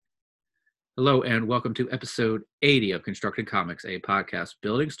Hello and welcome to episode 80 of Constructed Comics, a podcast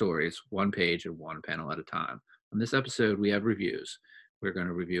building stories one page and one panel at a time. On this episode, we have reviews. We're going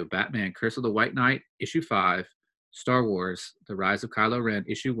to review Batman Curse of the White Knight, issue 5, Star Wars, The Rise of Kylo Ren,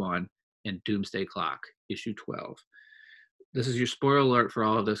 issue 1, and Doomsday Clock, issue 12. This is your spoiler alert for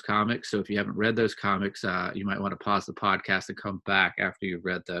all of those comics. So if you haven't read those comics, you might want to pause the podcast and come back after you've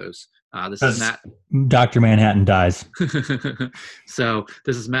read those. This is Matt. Dr. Manhattan dies. So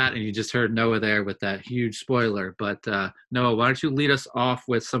this is Matt, and you just heard Noah there with that huge spoiler. But Noah, why don't you lead us off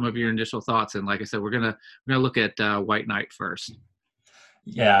with some of your initial thoughts? And like I said, we're gonna look at White Knight first.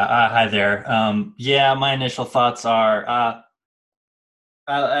 Yeah. Hi there. My initial thoughts are.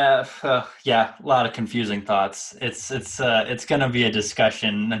 A lot of confusing thoughts. It's going to be a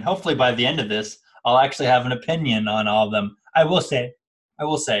discussion, and hopefully by the end of this, I'll actually have an opinion on all of them. I will say,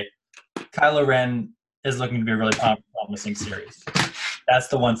 Kylo Ren is looking to be a really promising series. That's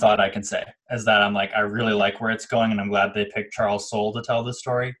the one thought I can say, is that I really like where it's going, and I'm glad they picked Charles Soule to tell the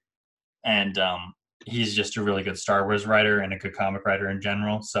story. And he's just a really good Star Wars writer and a good comic writer in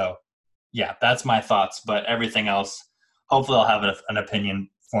general. So, yeah, that's my thoughts. But everything else, hopefully I'll have an opinion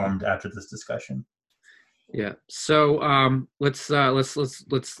formed after this discussion. Yeah. So let's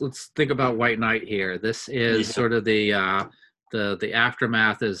think about White Knight here. This is sort of the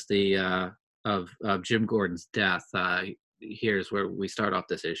aftermath is of Jim Gordon's death. Here's where we start off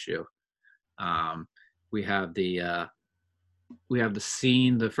this issue. We have the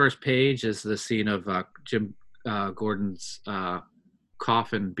scene. The first page is the scene of Jim Gordon's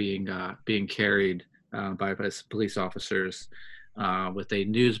coffin being carried by police officers with a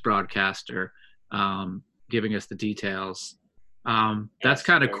news broadcaster giving us the details. That's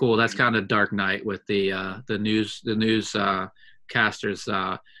kind of cool. That's kind of Dark Knight with the news casters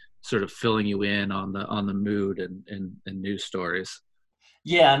sort of filling you in on the mood and news stories.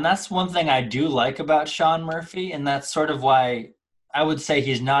 Yeah, and that's one thing I do like about Sean Murphy, and that's sort of why I would say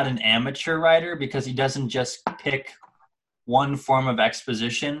he's not an amateur writer, because he doesn't just pick one form of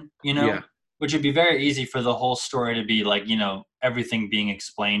exposition, Yeah. Which would be very easy for the whole story to be everything being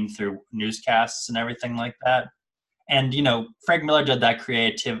explained through newscasts and everything like that. And, Frank Miller did that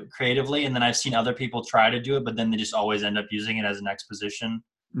creatively, and then I've seen other people try to do it, but then they just always end up using it as an exposition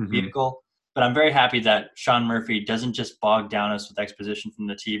vehicle. But I'm very happy that Sean Murphy doesn't just bog down us with exposition from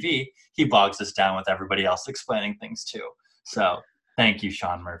the TV. He bogs us down with everybody else explaining things too. So thank you,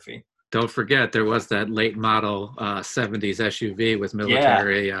 Sean Murphy. Don't forget, there was that late model 70s SUV with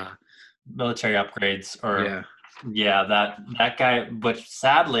military military upgrades, that guy. But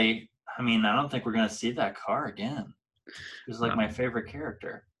sadly, I don't think we're going to see that car again. It was my favorite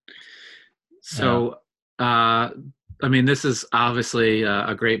character. So, this is obviously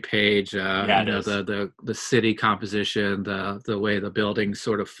a great page. The city composition, the way the buildings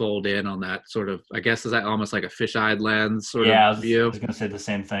sort of fold in on that sort of, I guess, is that almost like a fisheye lens sort of view? I was going to say the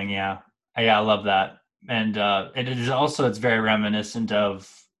same thing. Yeah, I love that. And it is also, it's very reminiscent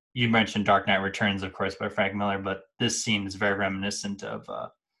of, you mentioned Dark Knight Returns, of course, by Frank Miller, but this scene is very reminiscent of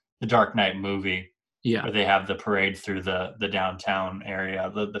the Dark Knight movie, where they have the parade through the downtown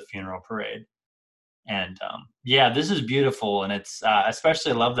area, the funeral parade. And this is beautiful, and it's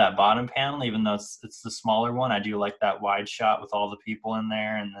especially I love that bottom panel, even though it's the smaller one. I do like that wide shot with all the people in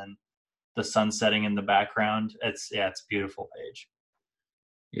there, and then the sun setting in the background. It's a beautiful page.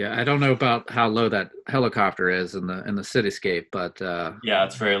 Yeah, I don't know about how low that helicopter is in the cityscape, but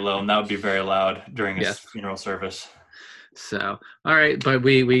it's very low, and that would be very loud during his funeral service. So, all right, but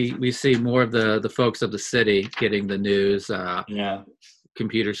we see more of the folks of the city getting the news.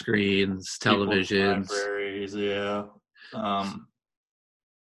 Computer screens, televisions, libraries, Then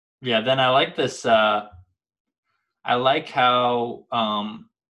I like this. I like how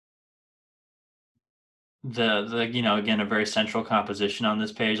the again, a very central composition on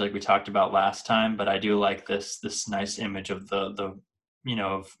this page, like we talked about last time. But I do like this nice image of the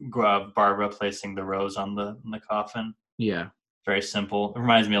of Barbara placing the rose on the coffin. Yeah, very simple. It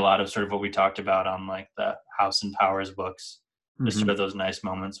reminds me a lot of sort of what we talked about on the House and Powers books. Just sort of those nice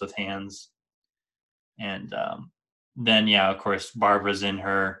moments with hands. And then, of course, Barbara's in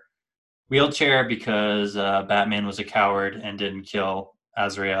her wheelchair because Batman was a coward and didn't kill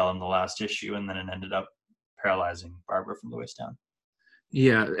Azrael in the last issue, and then it ended up paralyzing Barbara from the waist down.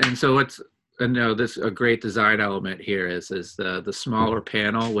 Yeah, and so this a great design element here is the smaller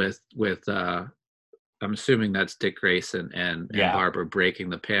panel with I'm assuming that's Dick Grayson and Barbara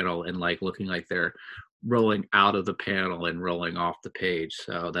breaking the panel and looking like they're rolling out of the panel and rolling off the page.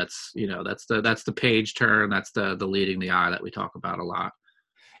 So that's the page turn. That's the leading the eye that we talk about a lot.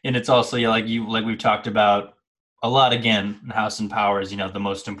 And it's also like we've talked about a lot again. House and Powers, the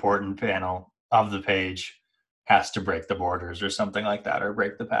most important panel of the page has to break the borders or something like that, or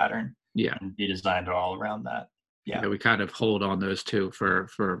break the pattern, Yeah. and be designed all around that. Yeah, we kind of hold on those two for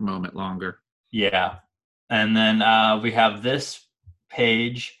a moment longer. Yeah. And then we have this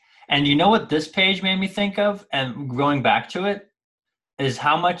page. And you know what this page made me think of? And going back to it, is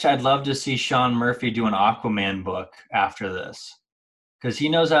how much I'd love to see Sean Murphy do an Aquaman book after this. Because he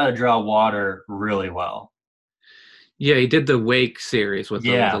knows how to draw water really well. Yeah, he did the Wake series with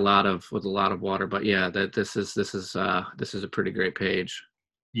Yeah. a lot of water, but yeah, that this is a pretty great page.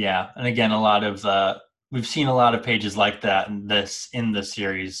 Yeah. And again, a lot of we've seen a lot of pages like that in the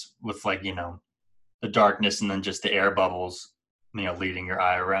series with, like, the darkness and then just the air bubbles, leading your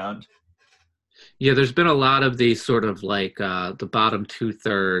eye around. Yeah, there's been a lot of these sort of like the bottom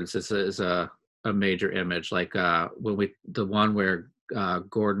 2/3 is a major image. Like the one where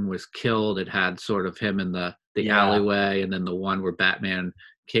Gordon was killed, it had sort of him in the alleyway, and then the one where Batman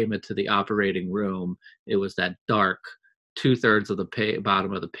came into the operating room, it was that dark 2/3 of the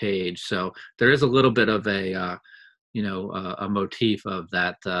bottom of the page. So there is a little bit of a a motif of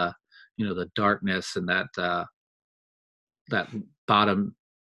that the darkness, and that bottom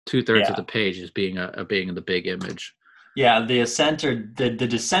 2/3 of the page as being being the big image. Yeah, the ascent, or the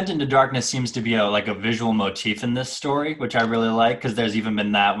descent into darkness, seems to be like a visual motif in this story, which I really like, because there's even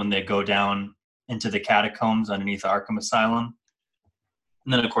been that when they go down into the catacombs underneath Arkham Asylum.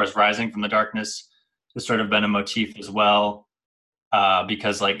 And then, of course, Rising from the Darkness has sort of been a motif as well,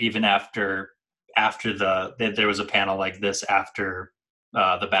 because, like, even after there was a panel like this after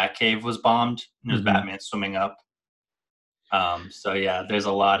the Batcave was bombed, and there's Batman swimming up. So yeah, there's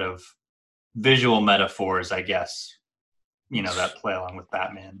a lot of visual metaphors, I guess, that play along with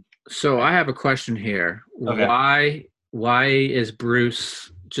Batman. So I have a question here. Okay. Why is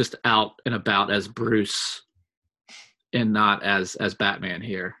Bruce just out and about as Bruce and not as Batman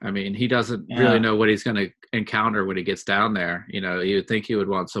here? I mean, he doesn't really know what he's going to encounter when he gets down there. You would think he would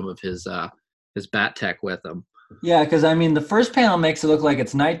want some of his bat tech with him. Yeah, because I mean, the first panel makes it look like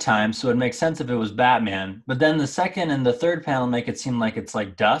it's nighttime, so it makes sense if it was Batman. But then the second and the third panel make it seem like it's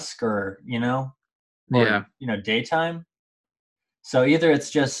like dusk, or daytime. So either it's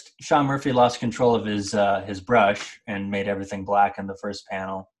just Sean Murphy lost control of his brush and made everything black in the first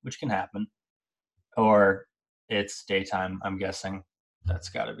panel, which can happen, or it's daytime. I'm guessing that's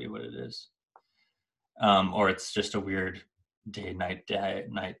got to be what it is, or it's just a weird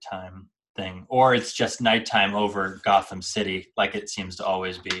nighttime thing, or it's just nighttime over Gotham City, like it seems to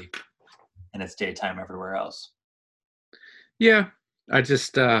always be, and it's daytime everywhere else. Yeah, I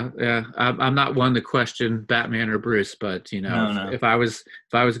just I'm not one to question Batman or Bruce, but if I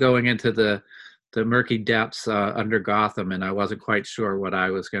was going into the murky depths under Gotham and I wasn't quite sure what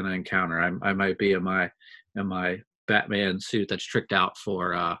I was going to encounter, I might be in my Batman suit that's tricked out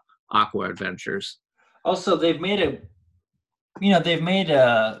for Aqua adventures. Also, they've made it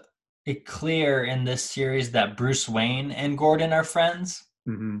clear in this series that Bruce Wayne and Gordon are friends.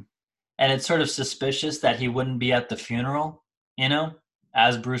 Mm-hmm. And it's sort of suspicious that he wouldn't be at the funeral,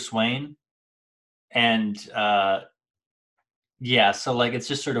 as Bruce Wayne. And so like, it's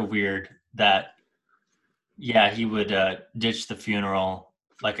just sort of weird that, he would ditch the funeral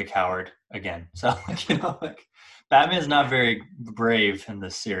like a coward again. So, like, Batman's not very brave in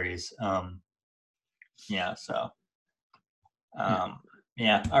this series. Yeah.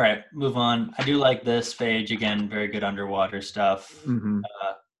 All right, move on. I do like this page. Again, very good underwater stuff. Mm-hmm.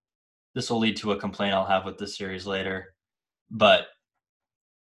 This will lead to a complaint I'll have with this series later. But,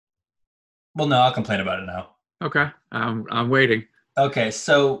 well, no, I'll complain about it now. Okay. I'm waiting. Okay,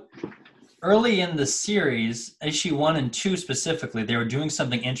 so early in the series, issue 1 and 2 specifically, they were doing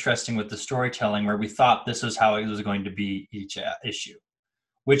something interesting with the storytelling where we thought this was how it was going to be each issue,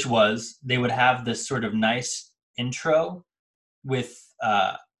 which was they would have this sort of nice intro with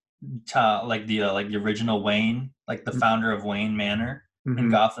like the original Wayne, like the founder of Wayne Manor in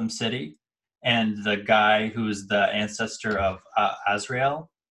Gotham City, and the guy who's the ancestor of Azrael.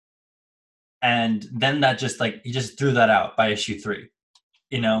 And then that just, like, he just threw that out by issue 3,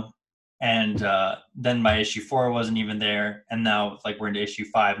 and then by issue 4 wasn't even there, and now, like, we're into issue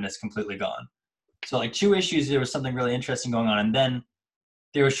 5 and it's completely gone. So, like, 2 issues there was something really interesting going on, and then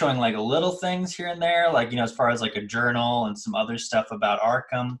they were showing, like, little things here and there, like, as far as, like, a journal and some other stuff about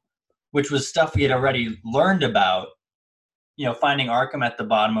Arkham, which was stuff we had already learned about. Finding Arkham at the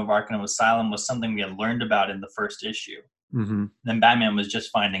bottom of Arkham Asylum was something we had learned about in the first issue. Mm-hmm. Then Batman was just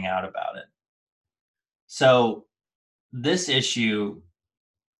finding out about it. So this issue,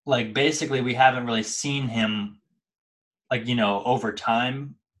 like, basically we haven't really seen him, like, over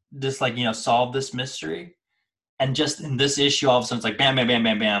time, just, like, solve this mystery. And just in this issue, all of a sudden it's like bam, bam, bam,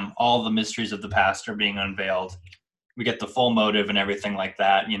 bam, bam. All the mysteries of the past are being unveiled. We get the full motive and everything like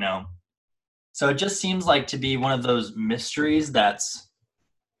that, you know. So it just seems like to be one of those mysteries that's,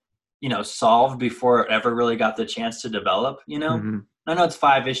 you know, solved before it ever really got the chance to develop, you know. Mm-hmm. I know it's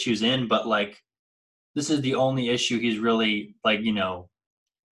 5 issues in, but like this is the only issue he's really like, you know,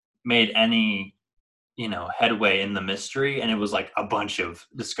 made any, you know, headway in the mystery, and it was like a bunch of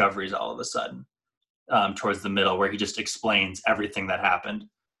discoveries all of a sudden towards the middle where he just explains everything that happened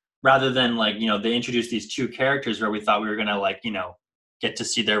rather than like, you know, they introduced these 2 characters where we thought we were going to like, you know, get to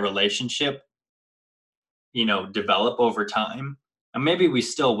see their relationship, you know, develop over time. And maybe we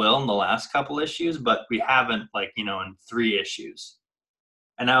still will in the last couple issues, but we haven't like, you know, in 3 issues.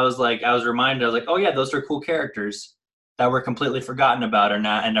 And I was reminded, I was like, oh yeah, those are cool characters that were completely forgotten about are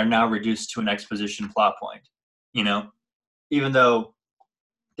now reduced to an exposition plot point, you know, even though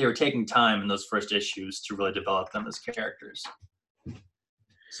they were taking time in those first issues to really develop them as characters.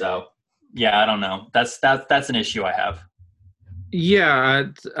 So yeah, I don't know. That's an issue I have. Yeah,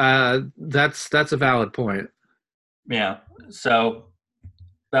 that's a valid point. Yeah. So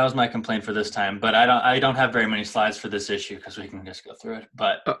that was my complaint for this time, but I don't have very many slides for this issue because we can just go through it.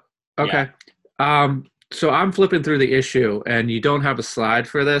 But Okay. Yeah. So I'm flipping through the issue, and you don't have a slide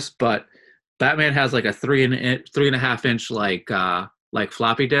for this, but Batman has like a 3.5 inch like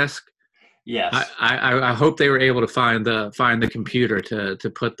floppy disk. Yes. I hope they were able to find the computer to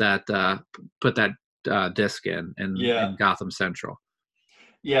put that disk in Gotham Central.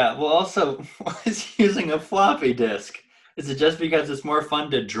 Yeah. Well, also, why is he using a floppy disk? Is it just because it's more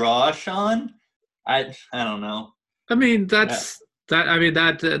fun to draw, Sean? I don't know. I mean, that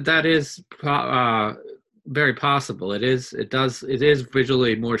is very possible. It is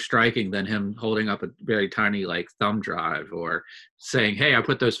visually more striking than him holding up a very tiny like thumb drive or saying, "Hey, I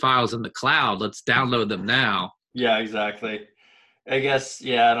put those files in the cloud. Let's download them now." Yeah, exactly. I guess,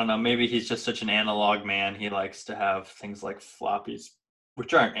 yeah, I don't know. Maybe he's just such an analog man. He likes to have things like floppies,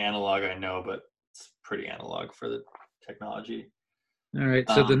 which aren't analog, I know, but it's pretty analog for the technology. All right.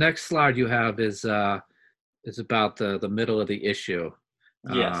 So the next slide you have is about the middle of the issue.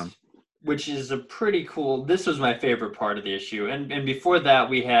 Yes, which is a pretty cool. This was my favorite part of the issue, and before that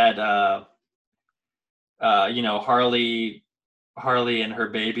we had you know, Harley and her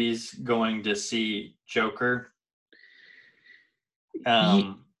babies going to see Joker.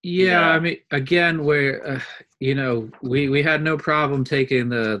 Yeah, I mean, again, where you know, we had no problem taking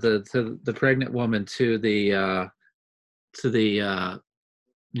the pregnant woman to the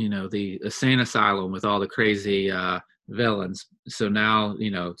you know, the insane asylum with all the crazy villains. So now,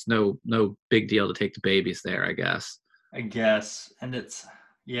 you know, it's no big deal to take the babies there, I guess. And it's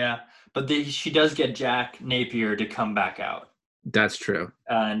but she does get Jack Napier to come back out. That's true,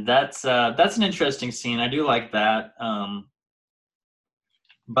 and that's an interesting scene. I do like that.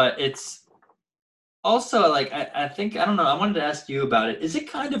 But it's also like I think, I don't know, I wanted to ask you about it. Is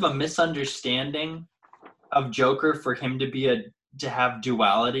it kind of a misunderstanding of Joker for him to have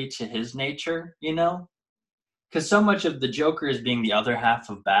duality to his nature, you know? Because so much of the Joker is being the other half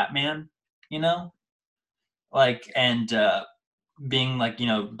of Batman, you know? Like, and being like, you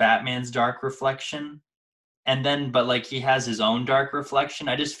know, Batman's dark reflection. And then, but like he has his own dark reflection.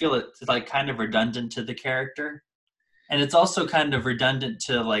 I just feel it's like kind of redundant to the character. And it's also kind of redundant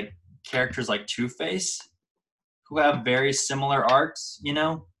to like characters like Two-Face, who have very similar arcs, you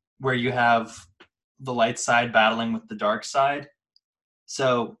know, where you have the light side battling with the dark side.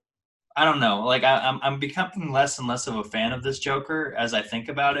 So I don't know. Like I'm becoming less and less of a fan of this Joker as I think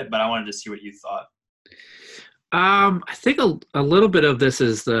about it, but I wanted to see what you thought. I think a little bit of this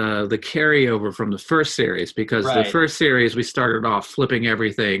is the carryover from the first series, because the first series we started off flipping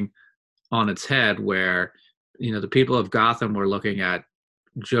everything on its head, where, you know, the people of Gotham were looking at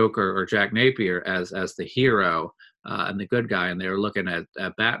Joker or Jack Napier as the hero and the good guy, and they were looking at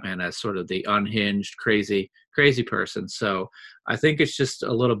Batman as sort of the unhinged, crazy person. So I think it's just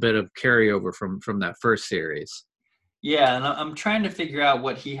a little bit of carryover from that first series. Yeah, and I'm trying to figure out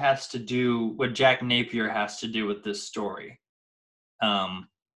what Jack Napier has to do with this story.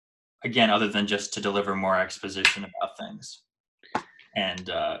 Again, other than just to deliver more exposition about things. And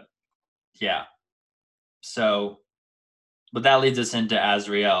yeah. So, but that leads us into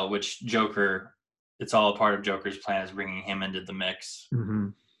Azrael, which Joker, it's all a part of Joker's plan, is bringing him into the mix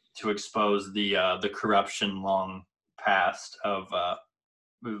to expose the corruption long past of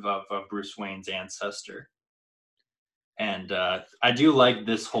Bruce Wayne's ancestor. And I do like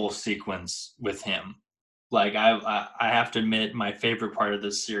this whole sequence with him. Like I have to admit, my favorite part of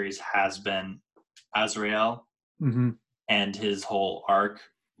this series has been Azrael and his whole arc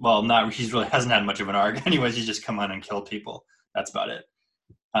well, not he's really hasn't had much of an arc. Anyways, he's just come on and killed people. That's about it.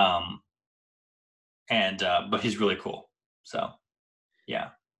 And but he's really cool. So yeah.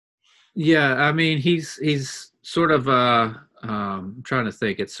 Yeah, I mean he's sort of I'm trying to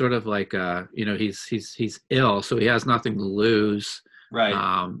think. It's sort of like he's ill, so he has nothing to lose. Right.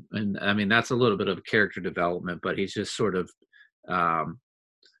 And I mean that's a little bit of character development, but he's just sort of um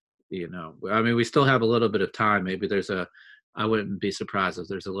I mean we still have a little bit of time. Maybe I wouldn't be surprised if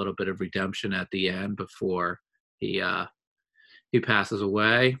there's a little bit of redemption at the end before he he passes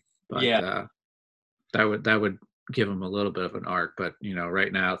away. But Yeah. that would give him a little bit of an arc. But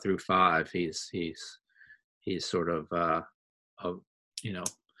right now through 5, he's sort of a you know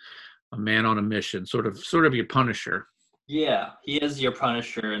a man on a mission, sort of your Punisher. Yeah, he is your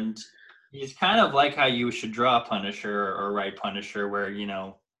Punisher, and he's kind of like how you should draw a Punisher or write Punisher, where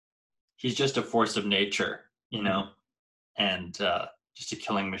he's just a force of nature, and just a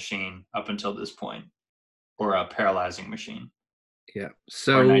killing machine up until this point, or a paralyzing machine, Yeah. or a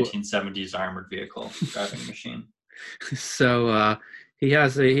So 1970s armored vehicle driving machine. so he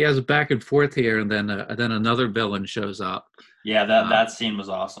has a back and forth here, and then another villain shows up. Yeah, that scene was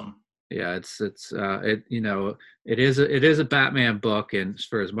awesome. Yeah, it is a Batman book, and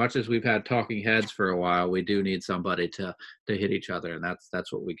for as much as we've had talking heads for a while, we do need somebody to hit each other, and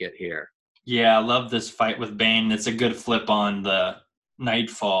that's what we get here. Yeah, I love this fight with Bane. It's a good flip on the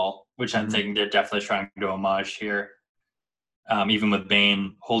Nightfall, which I'm Mhm. thinking they're definitely trying to homage here. Even with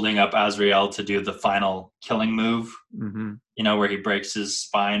Bane holding up Azrael to do the final killing move, Mm-hmm. where he breaks his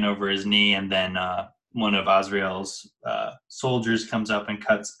spine over his knee, and then one of Azrael's soldiers comes up and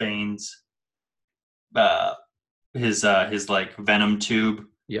cuts Bane's his like venom tube,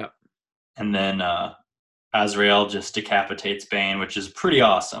 Yeah. and then Azrael just decapitates Bane, which is pretty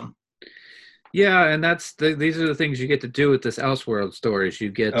awesome. Yeah, and these are the things you get to do with this Elseworld stories. You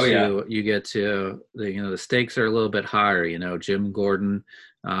get Oh yeah, the stakes are a little bit higher. Jim Gordon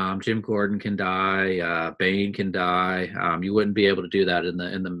can die. Bane can die. You wouldn't be able to do that in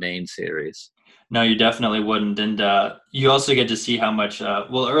the main series. no, you definitely wouldn't, and you also get to see how much.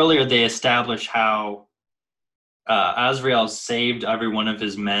 Well, earlier they established how Azrael saved every one of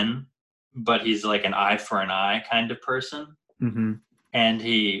his men, but he's like an eye for an eye kind of person. Mm-hmm. And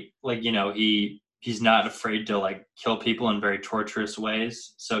he he's not afraid to like kill people in very torturous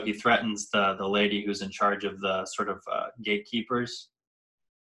ways, so he threatens the lady who's in charge of the sort of gatekeepers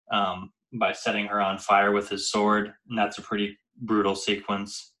by setting her on fire with his sword, and that's a pretty brutal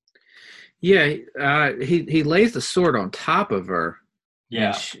sequence. Yeah, he lays the sword on top of her,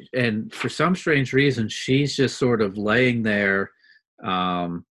 Yeah, and for some strange reason, she's just sort of laying there,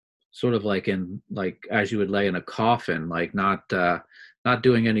 sort of like as you would lay in a coffin, like not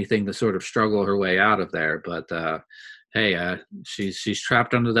doing anything to sort of struggle her way out of there. But hey, she's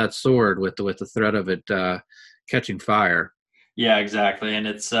trapped under that sword with the threat of it catching fire. yeah, exactly. And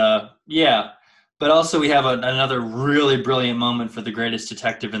it's yeah, but also we have another really brilliant moment for the greatest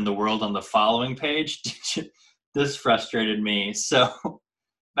detective in the world on the following page. This frustrated me. So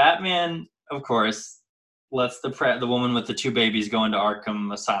Batman, of course, lets the woman with the 2 babies go into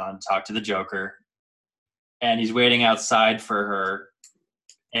Arkham Asylum to talk to the Joker, and he's waiting outside for her,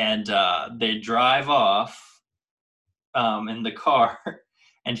 and they drive off in the car,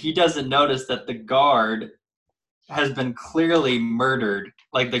 and he doesn't notice that the guard has been clearly murdered.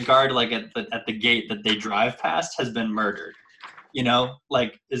 Like the guard, like at the gate that they drive past, has been murdered.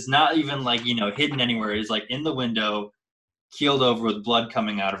 Like is not even like hidden anywhere. He's like in the window, keeled over with blood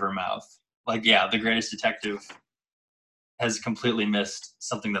coming out of her mouth. Like, yeah, the greatest detective has completely missed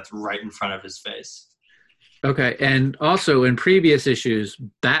something that's right in front of his face. Okay, and also in previous issues,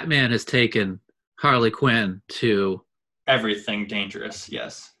 Batman has taken Harley Quinn to, Everything dangerous,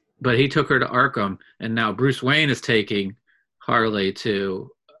 yes. but he took her to Arkham, and now Bruce Wayne is taking Harley to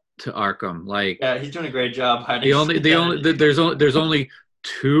Arkham. Like Yeah, he's doing a great job hiding. there's only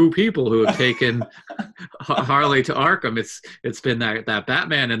 2 people who have taken Harley to Arkham. It's been that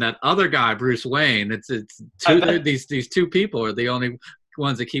Batman and that other guy, Bruce Wayne. It's these 2 people are the only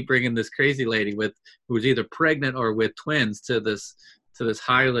ones that keep bringing this crazy lady who's either pregnant or with twins to this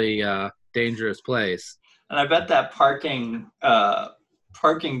highly dangerous place. And I bet that parking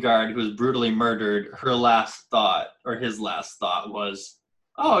guard who was brutally murdered, her last thought or his last thought was,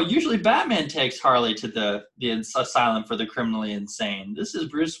 "Oh, usually Batman takes Harley to the asylum for the criminally insane. This is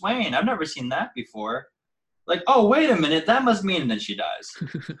Bruce Wayne. I've never seen that before." Like, oh, wait a minute, that must mean that she dies.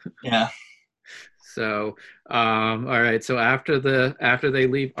 Yeah. So, all right. So after they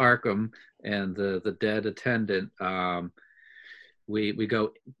leave Arkham and the dead attendant, we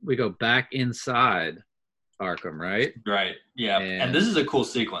go back inside Arkham, right? Right. Yeah. And And this is a cool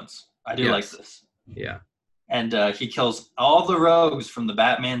sequence. I do like yes, this. yeah, And he kills all the rogues from the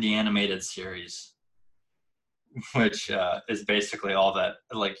Batman the Animated Series, which is basically all that.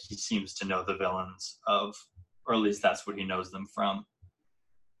 Like, he seems to know the villains of, or at least that's what he knows them from,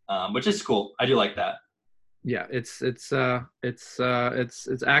 which is cool. I do like that. yeah. It's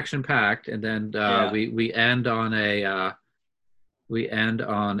action packed, and then Yeah. we end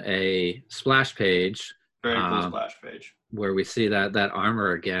on a splash page Very cool um, splash page. where we see that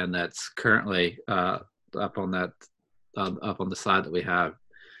armor again that's currently up on that up on the side that we have.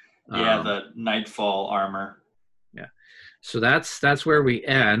 Yeah, the Nightfall armor. Yeah. So that's where we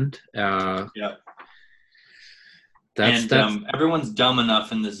end. Yep. That's And everyone's dumb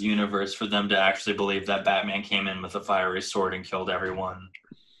enough in this universe for them to actually believe that Batman came in with a fiery sword and killed everyone.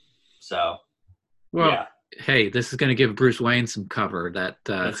 So, well. yeah. Hey, this is going to give Bruce Wayne some cover that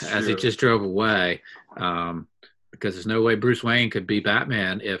as he just drove away, because there's no way Bruce Wayne could be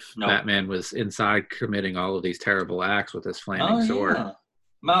Batman if Batman was inside committing all of these terrible acts with his flaming sword. Yeah.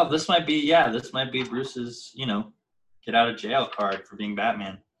 Well, this might be Bruce's, get out of jail card for being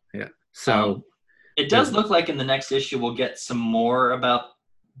Batman. Yeah. So it does look like in the next issue we'll get some more about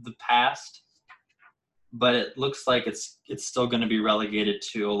the past, but it looks like it's still going to be relegated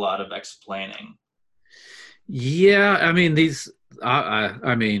to a lot of explaining. Yeah, I mean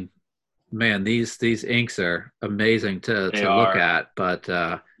I mean, man, these inks are amazing to look at, but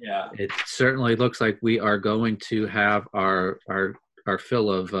yeah, it certainly looks like we are going to have our fill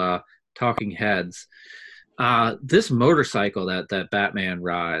of talking heads. This motorcycle that Batman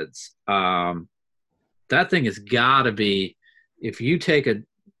rides, that thing has got to be, if you take a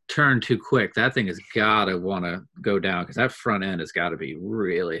turn too quick, that thing has got to want to go down, because that front end has got to be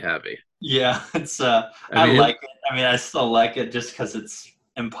really heavy. Yeah, it's I like it. I mean, I still like it just because it's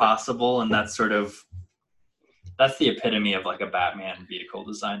impossible, and that's the epitome of like a Batman vehicle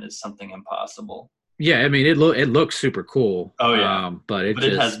design, is something impossible. Yeah, I mean, it looks super cool. Oh yeah, but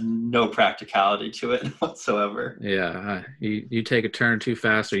it has no practicality to it whatsoever. Yeah, you take a turn too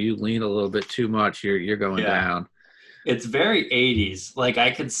fast or you lean a little bit too much, you're going down. It's very 80s. Like, I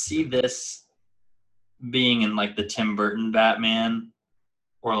could see this being in like the Tim Burton Batman,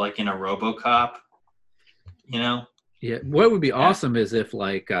 or like in a RoboCop, Yeah. What would be awesome is if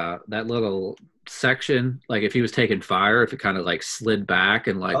like that little section, like if he was taking fire, if it kind of like slid back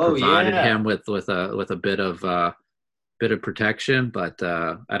and like provided him with a bit of protection. But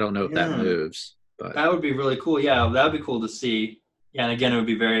I don't know if that moves. But that would be really cool. Yeah, that would be cool to see. Yeah, and again, it would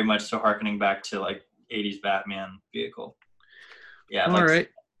be very much so harkening back to like 80s Batman vehicle. Yeah. All right.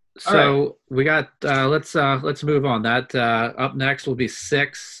 So we got let's move on. That up next will be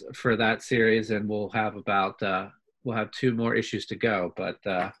 6 for that series, and we'll have we'll have 2 more issues to go. But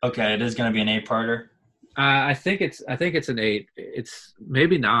okay, it is going to be an 8-parter. I think it's an 8. It's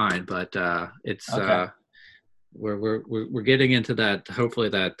maybe 9, but it's okay. We're getting into that, hopefully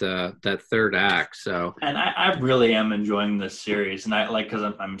that third act. So, and I really am enjoying this series, and I like,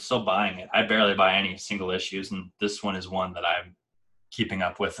 because I'm still buying it. I barely buy any single issues, and this one is one that I'm keeping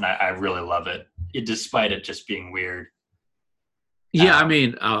up with, and I really love it, despite it just being weird. Yeah, I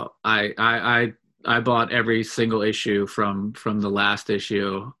mean, I bought every single issue from the last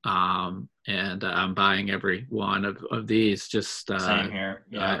issue, and I'm buying every one of these. Just same here.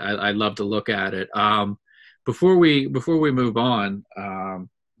 Yeah, I love to look at it. Before we move on,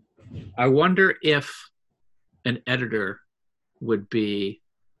 I wonder if an editor would be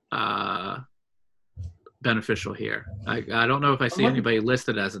beneficial here. I don't know if I see anybody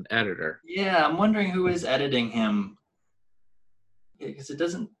listed as an editor. Yeah, I'm wondering who is editing him, because it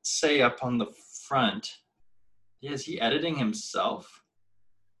doesn't say up on the front. Yeah, is he editing himself?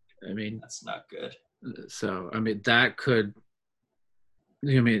 I mean, that's not good. So I mean, that could.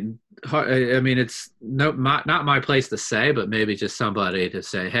 I mean, it's not my place to say, but maybe just somebody to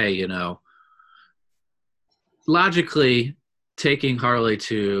say, hey, logically, taking Harley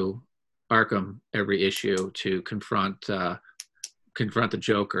to Arkham every issue to confront the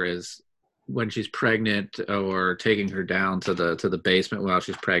Joker is when she's pregnant, or taking her down to the basement while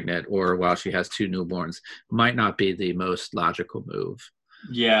she's pregnant, or while she has 2 newborns, might not be the most logical move.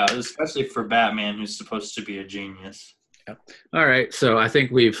 Yeah, especially for Batman, who's supposed to be a genius. Yep. All right, so I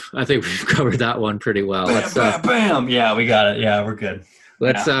think we've covered that one pretty well. Bam, bam. Yeah, we got it. Yeah, we're good.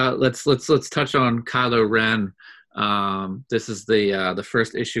 Let's touch on Kylo Ren. This is the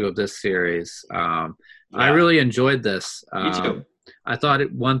first issue of this series. I really enjoyed this. Me too. I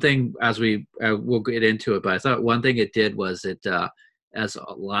thought one thing, as we'll get into it, but I thought one thing it did was it, as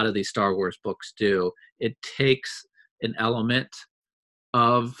a lot of these Star Wars books do, it takes an element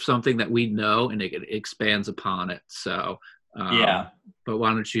of something that we know, and it expands upon it. So, Yeah. but why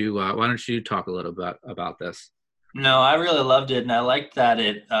don't you talk a little bit about this? No, I really loved it, and I liked that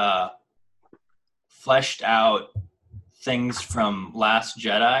it fleshed out things from Last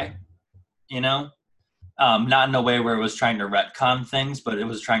Jedi. You know, not in a way where it was trying to retcon things, but it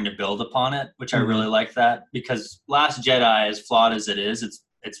was trying to build upon it, which I Mhm. really like that, because Last Jedi, as flawed as it is,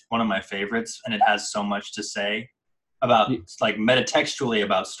 it's one of my favorites, and it has so much to say about, Y- like, metatextually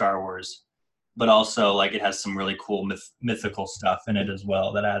about Star Wars, but also like it has some really cool mythical stuff in it as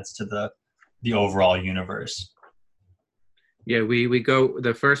well that adds to the overall universe. Yeah, we go.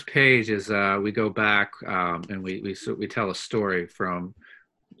 The first page is we go back, and we tell a story from,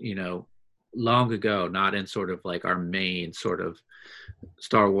 you know, long ago, not in sort of like our main sort of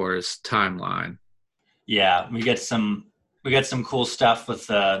Star Wars timeline. Yeah, we get some cool stuff with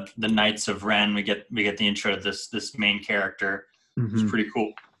the Knights of Ren. We get the intro to this main character. It's Hmm. pretty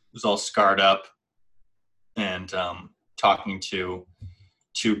cool. Who's all scarred up and talking to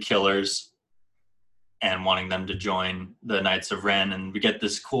two killers and wanting them to join the Knights of Ren. And we get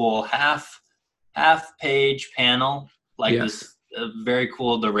this cool half page panel, like Yes. this very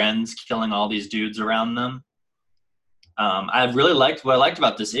cool. The Wrens killing all these dudes around them. I really liked what I liked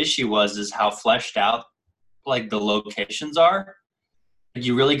about this issue is how fleshed out like the locations are.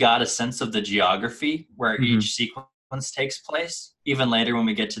 You really got a sense of the geography where Hmm. each sequence takes place. Even later when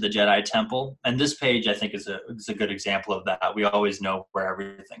we get to the Jedi Temple, and this page I think is a good example of that. We always know where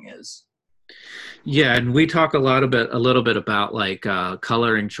everything is. Yeah, and we talk a little bit about like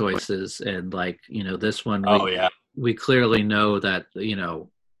coloring choices, and like, this one Oh yeah, we clearly know that,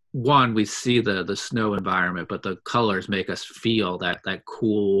 one, we see the snow environment, but the colors make us feel that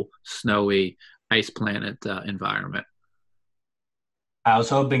cool snowy ice planet environment. I was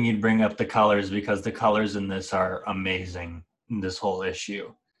hoping you'd bring up the colors because the colors in this are amazing in this whole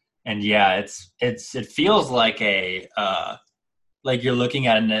issue. And yeah, it feels like you're looking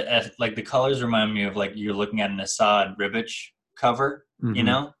at like the colors remind me of like you're looking at an Assad Ribic cover, you Hmm.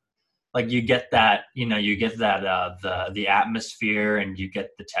 know? Like you get that the atmosphere, and you get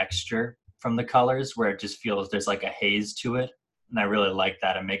the texture from the colors where it just feels there's like a haze to it. And I really like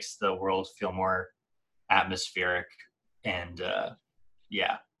that. It makes the world feel more atmospheric, and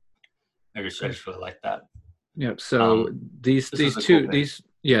yeah, I just really like that. Yep. So Um, these this these is a cool two page. these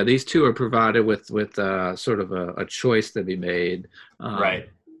yeah, these two are provided with sort of a choice to be made. Um, Right.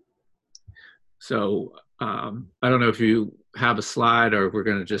 so I don't know if you have a slide, or we're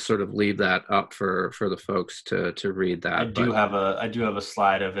going to just sort of leave that up for the folks to read I that. do But have a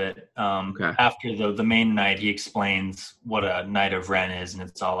slide of it. okay. After the main knight, he explains what a Knight of Ren is, and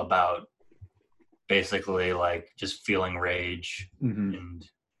it's all about basically like just feeling rage Hmm. and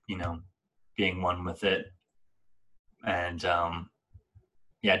you know being one with it, and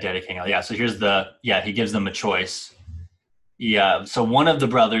yeah, dedicating. Yeah, so he gives them a choice. Yeah, so one of the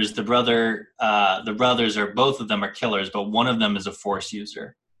brothers, the brothers are both of them are killers, but one of them is a Force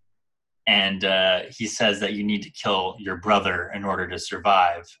user, and he says that you need to kill your brother in order to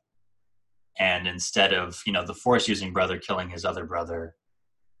survive. And instead of the Force using brother killing his other brother,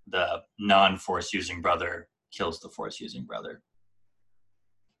 the non-Force using brother kills the Force using brother.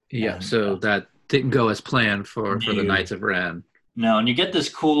 Yeah. And So that didn't go as planned for the no, Knights of Ren. no, and you get this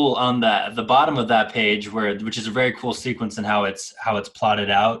cool on the bottom of that page which is a very cool sequence, and how it's plotted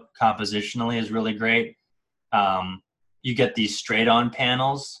out compositionally is really great. Um, you get these straight on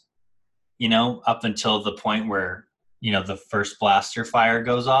panels, up until the point where the first blaster fire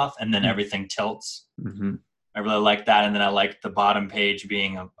goes off, and then everything tilts. Mm-hmm. I really like that, and then I like the bottom page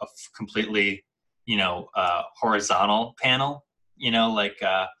being a completely horizontal panel. Like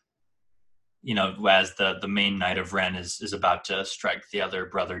as the main Knight of Ren is about to strike the other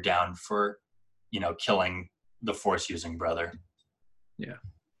brother down for killing the Force using brother. Yeah.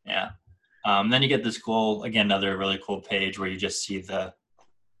 Yeah. Then you get this cool, again, another really cool page where you just see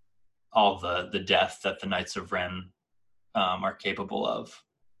all the death that the Knights of Ren are capable of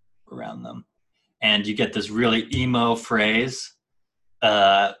around them, and you get this really emo phrase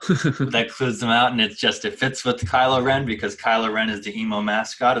that clues them out, and it fits with Kylo Ren because Kylo Ren is the emo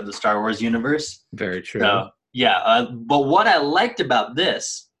mascot of the Star Wars universe. Very true. So yeah, but what I liked about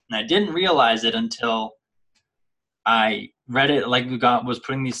this, and I didn't realize it until I read it, like was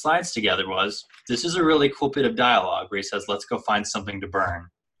putting these slides together, was this is a really cool bit of dialogue where he says, "Let's go find something to burn."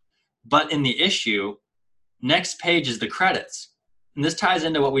 But in the issue, next page is the credits, and this ties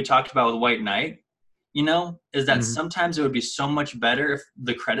into what we talked about with White Knight. Is that Hmm. sometimes it would be so much better if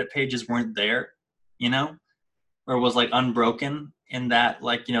the credit pages weren't there, or was like unbroken in that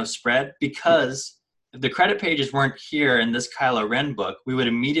spread, because if the credit pages weren't here in this Kylo Ren book, we would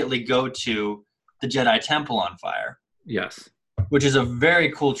immediately go to the Jedi Temple on fire. Yes. Which is a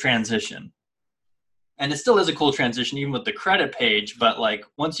very cool transition. And it still is a cool transition, even with the credit page. But like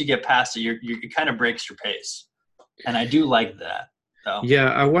once you get past it, it kind of breaks your pace, and I do like that. So.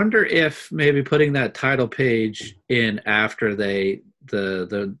 Yeah, I wonder if maybe putting that title page in after the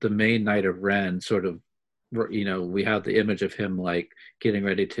main Knight of Ren sort of, we have the image of him like getting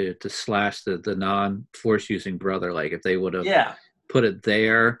ready to slash the non-force using brother. Like if they would have put it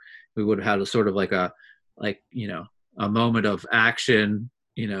there, we would have had a sort of like a moment of action,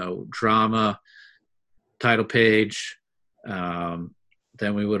 drama, title page.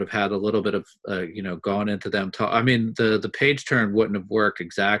 Then we would have had a little bit of, gone into them. I mean, the page turn wouldn't have worked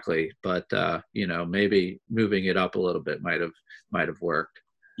exactly, but maybe moving it up a little bit might have worked.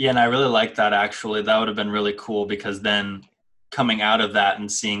 Yeah, and I really like that actually. That would have been really cool because then coming out of that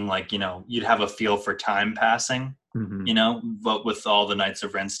and seeing like, you'd have a feel for time passing, but with all the Knights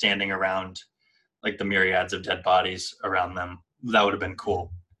of Ren standing around like the myriads of dead bodies around them, that would have been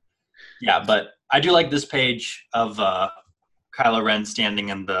cool. Yeah, but I do like this page of Kylo Ren standing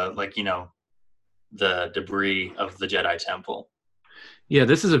in the the debris of the Jedi Temple. Yeah,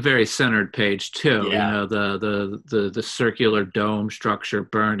 this is a very centered page too. Yeah. The circular dome structure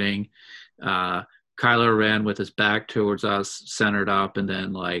burning, Kylo Ren with his back towards us, centered up, and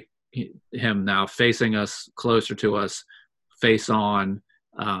then like him now facing us, closer to us, face on,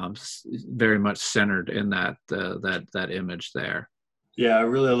 very much centered in that image there. Yeah, I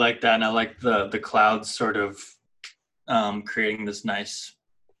really like that, and I like the clouds sort of creating this nice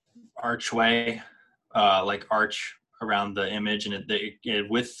archway, arch around the image, and it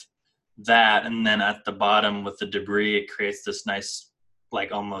with that, and then at the bottom with the debris, it creates this nice,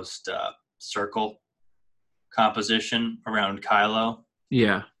 like almost circle composition around Kylo.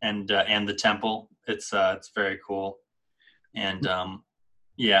 Yeah, and the temple. It's very cool, and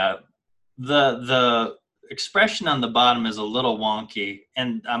the expression on the bottom is a little wonky,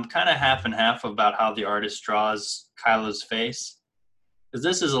 and I'm kind of half and half about how the artist draws Kylo's face, because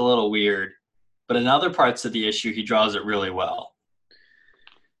this is a little weird, but in other parts of the issue, he draws it really well.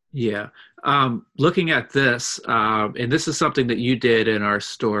 Yeah. Looking at this, and this is something that you did in our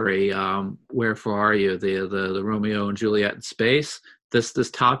story, Wherefore Are You? The Romeo and Juliet in space. This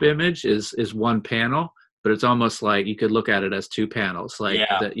top image is one panel, but it's almost like you could look at it as two panels. Like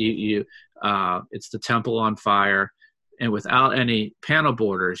that it's the temple on fire, and without any panel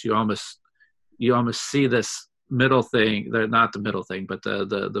borders, you almost see this middle thing. Not the middle thing, but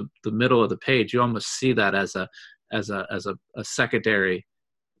the middle of the page. You almost see that as a secondary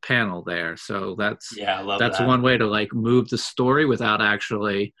panel there. So that's one way to like move the story without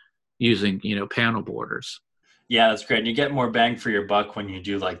actually using panel borders. Yeah, that's great. And you get more bang for your buck when you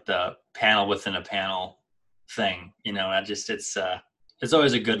do like the panel within a panel thing. It's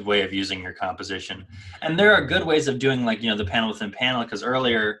always a good way of using your composition. And there are good ways of doing like, the panel within panel, because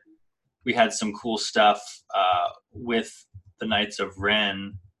earlier we had some cool stuff with the Knights of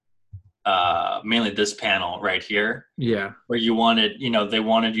Ren, mainly this panel right here. Yeah. Where you wanted, they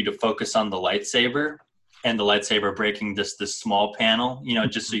wanted you to focus on the lightsaber, and the lightsaber breaking this small panel,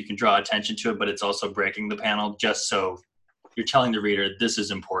 just so you can draw attention to it, but it's also breaking the panel just so you're telling the reader this is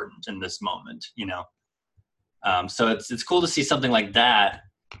important in this moment, So it's cool to see something like that,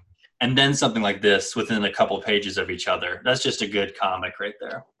 and then something like this within a couple pages of each other. That's just a good comic right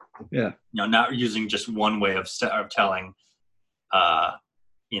there. Yeah. Not using just one way of telling,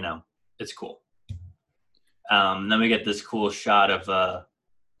 it's cool. Then we get this cool shot of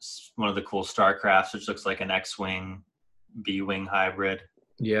one of the cool Starcrafts, which looks like an X-Wing, B-Wing hybrid.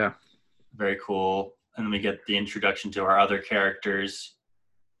 Yeah. Very cool. And then we get the introduction to our other characters,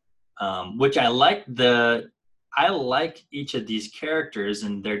 which I like each of these characters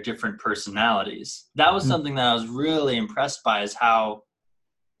and their different personalities. That was something that I was really impressed by, is how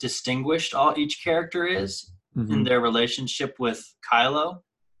distinguished each character is in their relationship with Kylo.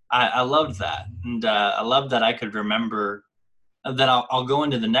 I loved that. And I love that I could remember that I'll go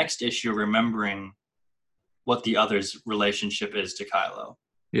into the next issue remembering what the other's relationship is to Kylo.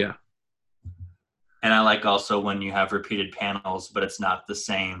 Yeah. And I like also when you have repeated panels, but it's not the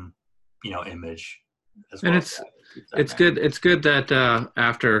same, image. As well. And it's good. It's good that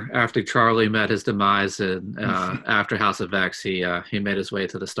after Charlie met his demise and after House of X, he made his way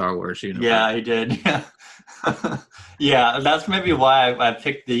to the Star Wars universe. Yeah, he did. Yeah, yeah. That's maybe why I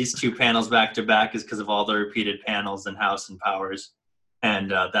picked these two panels back to back, is because of all the repeated panels in House and Powers,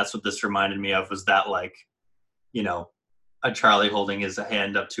 and that's what this reminded me of. Was that like, a Charlie holding his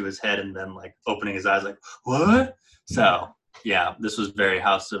hand up to his head and then like opening his eyes like, what? So Yeah, this was very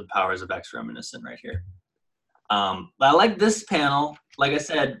House of Powers of X reminiscent right here. But I like this panel. Like I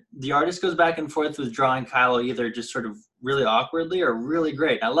said, the artist goes back and forth with drawing Kylo either just sort of really awkwardly or really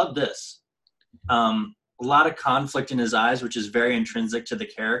great. I love this. A lot of conflict in his eyes, which is very intrinsic to the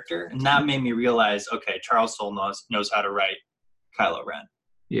character, and that made me realize, okay, Charles Soule knows how to write Kylo Ren.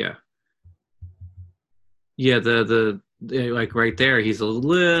 Yeah. Yeah, the like right there, he's a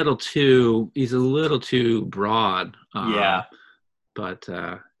little too broad. Yeah. But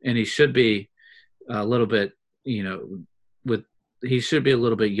and he should be a little bit, he should be a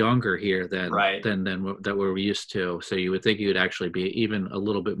little bit younger here than Right. than that we're used to. So you would think he would actually be even a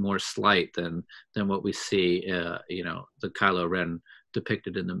little bit more slight than what we see, the Kylo Ren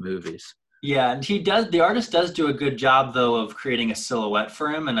depicted in the movies. Yeah, and the artist does do a good job though of creating a silhouette for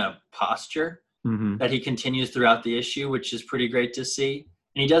him and a posture Mm-hmm. that he continues throughout the issue, which is pretty great to see.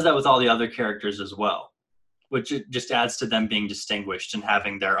 And he does that with all the other characters as well, which just adds to them being distinguished and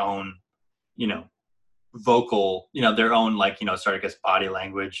having their own, vocal, their own, sort of, I guess, body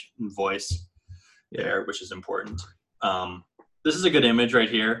language and voice there, which is important. This is a good image right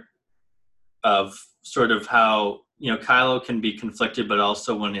here of sort of how, Kylo can be conflicted, but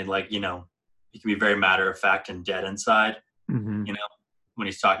also when he he can be very matter of fact and dead inside, Mm-hmm. When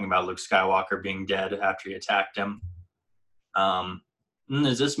he's talking about Luke Skywalker being dead after he attacked him. And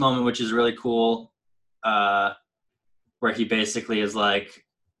there's this moment, which is really cool, where he basically is like,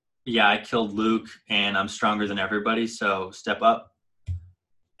 yeah, I killed Luke and I'm stronger than everybody, so step up.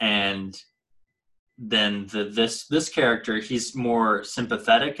 And then this character, he's more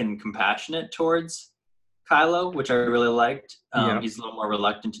sympathetic and compassionate towards Kylo, which I really liked. He's a little more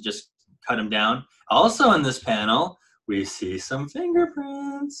reluctant to just cut him down. Also in this panel, we see some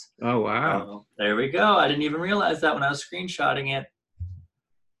fingerprints. Oh, wow. There we go. I didn't even realize that when I was screenshotting it.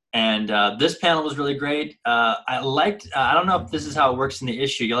 And this panel was really great. I don't know if this is how it works in the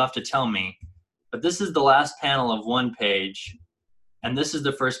issue. You'll have to tell me. But this is the last panel of one page, and this is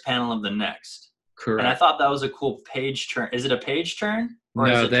the first panel of the next. Correct. And I thought that was a cool page turn. Is it a page turn?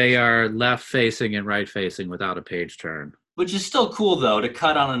 No, they are left-facing and right-facing without a page turn. Which is still cool, though, to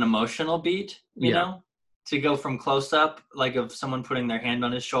cut on an emotional beat, you know? To go from close-up, like of someone putting their hand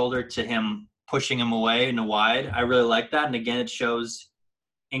on his shoulder, to him pushing him away in a wide. I really like that. And again, it shows,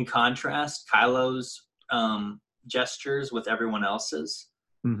 in contrast, Kylo's gestures with everyone else's.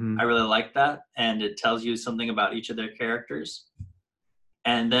 Mm-hmm. I really like that. And it tells you something about each of their characters.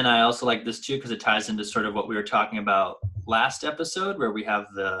 And then I also like this, too, because it ties into sort of what we were talking about last episode, where we have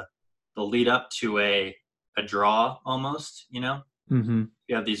the lead up to a draw almost, Mm-hmm.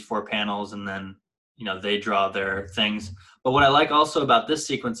 You have these 4 panels, and then they draw their things. But what I like also about this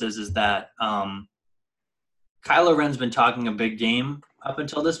sequence is that Kylo Ren's been talking a big game up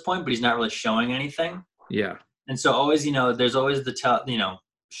until this point, but he's not really showing anything. Yeah. And so always, there's always the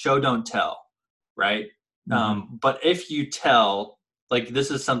show don't tell, right? Mm-hmm. But if you tell, like, this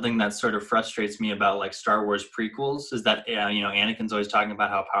is something that sort of frustrates me about like Star Wars prequels, is that Anakin's always talking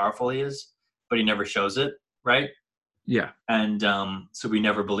about how powerful he is, but he never shows it, right? Yeah. And so we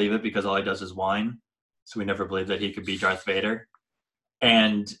never believe it because all he does is whine. So we never believe that he could be Darth Vader.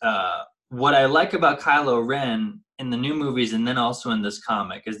 And what I like about Kylo Ren in the new movies, and then also in this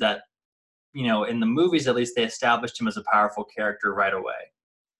comic, is that, in the movies, at least, they established him as a powerful character right away.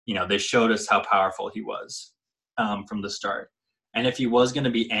 They showed us how powerful he was from the start. And if he was going to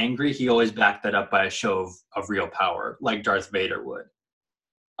be angry, he always backed that up by a show of real power, like Darth Vader would.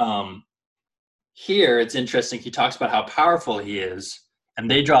 Here, it's interesting. He talks about how powerful he is, and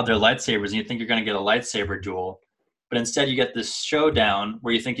they draw their lightsabers, and you think you're going to get a lightsaber duel. But instead, you get this showdown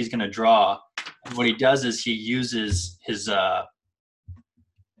where you think he's going to draw. And what he does is he uses his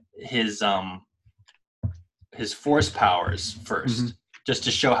force powers first, Mm-hmm. just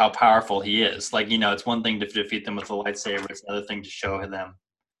to show how powerful he is. Like, it's one thing to defeat them with a lightsaber. It's another thing to show them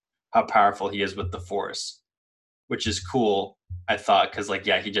how powerful he is with the force, which is cool, I thought, because,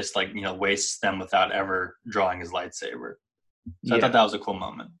 he just, wastes them without ever drawing his lightsaber. So I thought that was a cool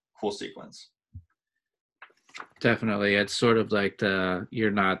moment, cool sequence. Definitely. It's sort of like you're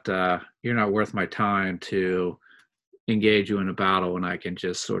not worth my time to engage you in a battle when I can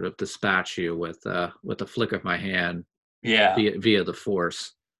just sort of dispatch you with a flick of my hand. Yeah. Via the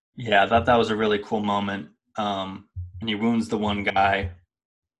Force. Yeah, I thought that was a really cool moment. And he wounds the one guy,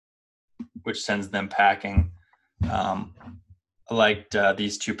 which sends them packing. I liked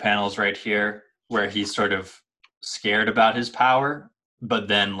these 2 panels right here where he's sort of scared about his power, but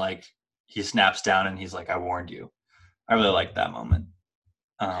then he snaps down and he's like, I warned you. I really liked that moment.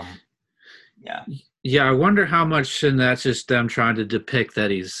 Yeah. Yeah, I wonder how much, and that's just them trying to depict that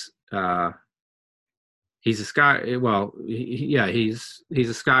he's he's a sky. Well, yeah, he's a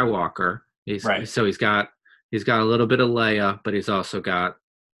Skywalker. Right. He's got a little bit of Leia, but he's also got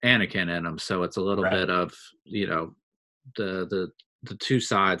Anakin in him. So it's a little Right. bit of the the two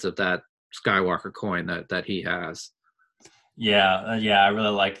sides of that Skywalker coin that he has. Yeah, yeah, I really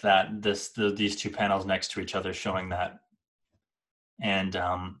like that. These two panels next to each other showing that. And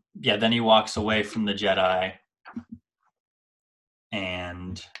yeah, then he walks away from the Jedi,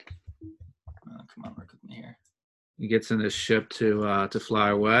 and come on, work with me here. He gets in his ship to fly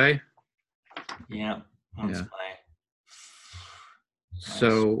away. Yeah, yeah.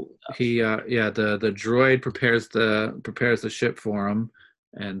 So he the droid prepares the ship for him,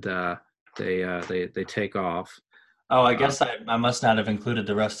 and they take off. Oh, I guess I must not have included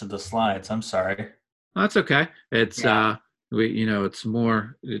the rest of the slides. I'm sorry. That's okay. It's it's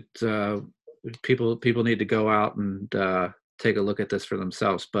more people need to go out and take a look at this for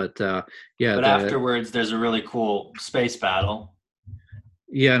themselves. But But afterwards, there's a really cool space battle.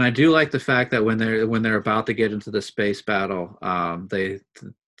 Yeah, and I do like the fact that when they're about to get into the space battle, the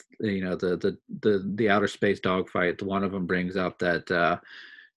outer space dogfight. One of them brings up that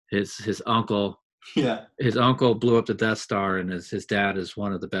his uncle his uncle blew up the Death Star, and his dad is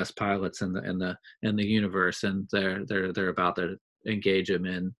one of the best pilots in the universe, and they're about to engage him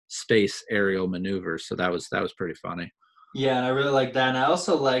in space aerial maneuvers. So that was pretty funny. Yeah, and I really liked that, and I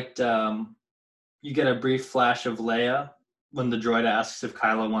also liked you get a brief flash of Leia when the droid asks if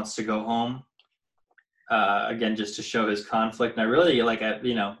Kylo wants to go home. Again, just to show his conflict, and I really like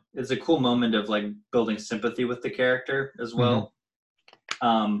it's a cool moment of like building sympathy with the character as well.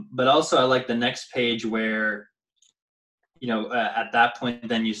 Mm-hmm. But also, I like the next page where, at that point,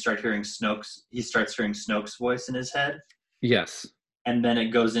 then you start hearing Snoke's. He starts hearing Snoke's voice in his head. Yes. And then it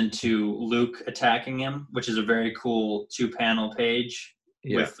goes into Luke attacking him, which is a very cool 2-panel page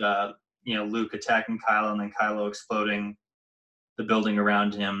with Luke attacking Kylo and then Kylo exploding the building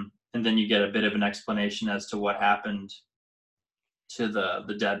around him. And then you get a bit of an explanation as to what happened to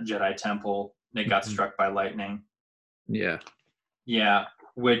the dead Jedi Temple. They got struck by lightning. Yeah. Yeah,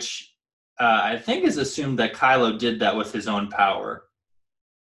 which I think is assumed that Kylo did that with his own power.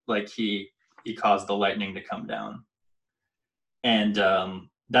 Like he caused the lightning to come down. And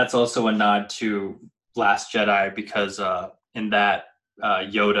that's also a nod to Last Jedi because in that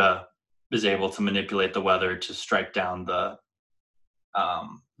Yoda is able to manipulate the weather to strike down the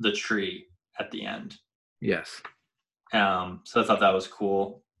tree at the end. Yes. So I thought that was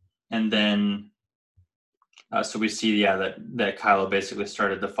cool. And then so we see that Kylo basically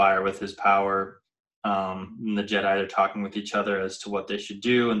started the fire with his power. And the Jedi are talking with each other as to what they should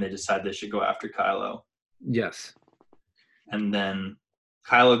do, and they decide they should go after Kylo. Yes. And then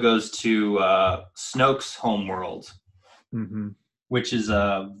Kylo goes to Snoke's homeworld, which is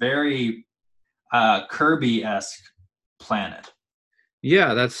a very Kirby-esque planet.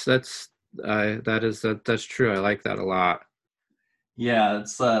 Yeah, that's true. I like that a lot. Yeah,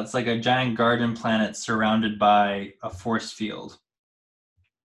 it's like a giant garden planet surrounded by a force field,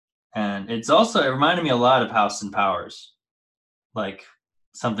 and it reminded me a lot of Austin Powers, like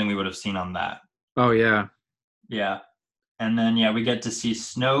something we would have seen on that. Oh yeah, yeah. And then we get to see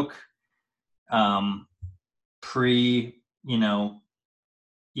Snoke, pre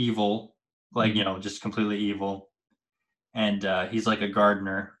evil, like just completely evil, and he's like a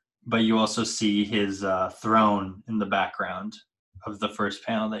gardener. But you also see his throne in the background of the first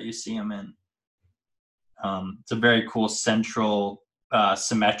panel that you see him in. It's a very cool central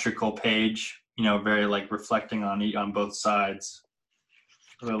symmetrical page, very like reflecting on both sides.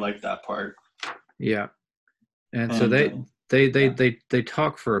 I really like that part. Yeah. And so they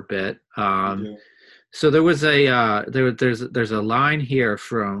talk for a bit. So there was there's a line here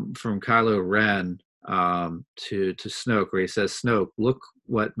from Kylo Ren to Snoke where he says, "Snoke, look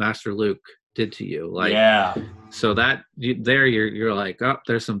what Master Luke did to you." Like, yeah. So that you're like, oh,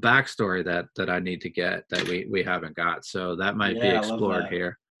 there's some backstory that I need to get that we haven't got. So that might be explored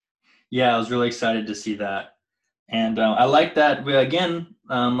here. Yeah, I was really excited to see that. And I like that, again,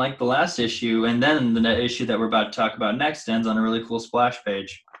 like the last issue, and then the issue that we're about to talk about next ends on a really cool splash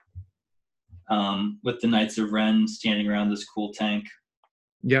page with the Knights of Ren standing around this cool tank.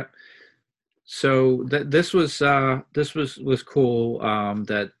 Yeah. So this was cool.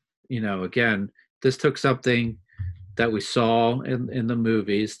 That again, this took something that we saw in the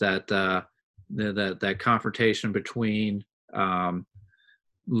movies, that that confrontation between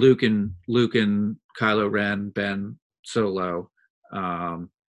Luke and Kylo Ren, Ben Solo, and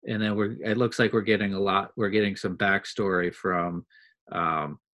then it looks like we're getting some backstory from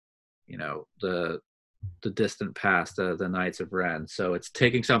the the distant past, the Knights of Ren. So it's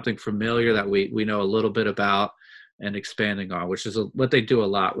taking something familiar that we know a little bit about and expanding on, which is what they do a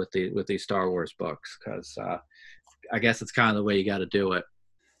lot with these Star Wars books, because I guess it's kind of the way you got to do it.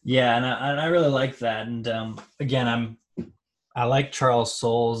 Yeah, and I really like that. And again, I like Charles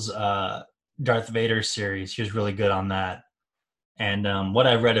Soule's Darth Vader series. He was really good on that. And what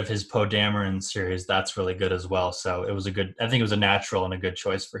I read of his Poe Dameron series, that's really good as well. So it was I think it was a natural and a good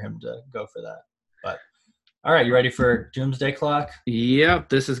choice for him to go for that. But all right, you ready for Doomsday Clock? Yep,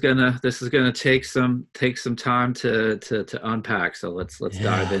 this is gonna take some time to unpack. So let's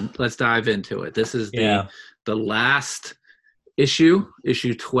dive in. Let's dive into it. This is the last issue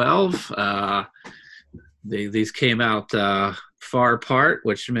 12. These came out far apart,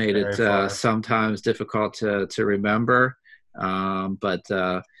 which made it sometimes difficult to remember. But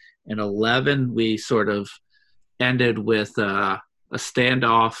in 11, we sort of ended with a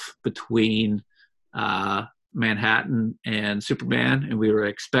standoff between Manhattan and Superman, and we were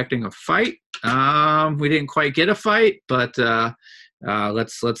expecting a fight. We didn't quite get a fight, but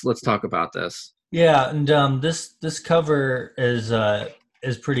let's talk about this. Yeah, and this cover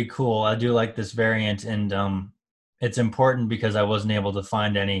is pretty cool. I do like this variant, and it's important because I wasn't able to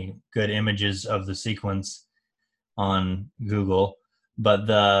find any good images of the sequence on Google,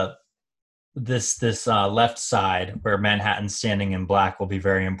 but this left side where Manhattan's standing in black will be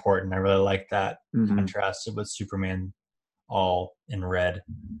very important. I really like that contrasted with Superman all in red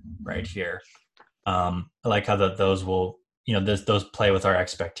right here. I like how those will, those play with our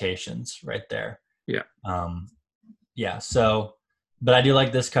expectations right there. Yeah. So, but I do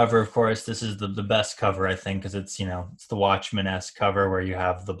like this cover. Of course, this is the best cover, I think, because it's it's the Watchmen-esque cover where you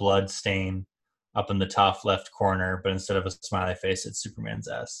have the blood stain up in the top left corner, but instead of a smiley face, it's Superman's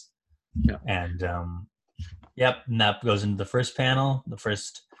S. Yeah. And and that goes into the first panel, the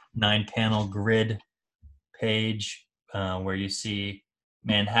first 9-panel grid page, where you see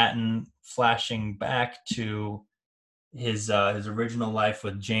Manhattan flashing back to his original life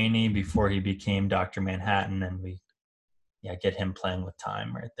with Janie before he became Dr. Manhattan, and we get him playing with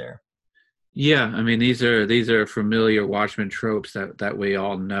time right there. Yeah, I mean these are familiar Watchmen tropes that we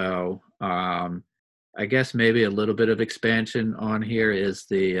all know. I guess maybe a little bit of expansion on here is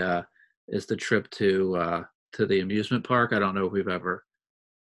the trip to the amusement park. I don't know if we've ever.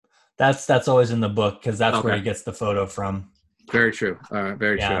 That's always in the book because that's where he gets the photo from. Very true.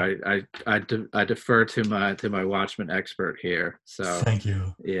 Very true. I defer to my Watchmen expert here. So thank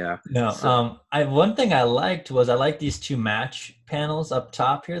you. Yeah. No. One thing I liked these two match panels up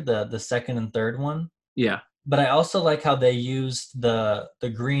top here, the second and third one. Yeah. But I also like how they used the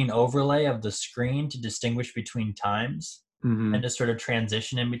green overlay of the screen to distinguish between times and to sort of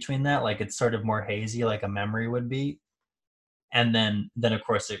transition in between that. Like it's sort of more hazy, like a memory would be. And then of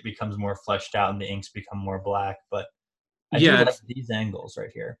course it becomes more fleshed out and the inks become more black. But I do like these angles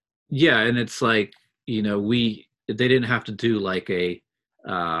right here. Yeah, and it's like, they didn't have to do like a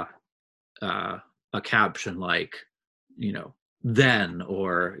caption like, then,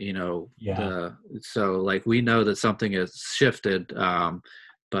 or so like we know that something has shifted,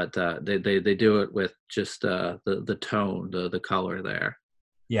 but they do it with just the tone, the color there.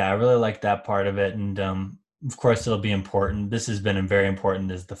 Yeah, I really like that part of it, and of course it'll be important. This has been very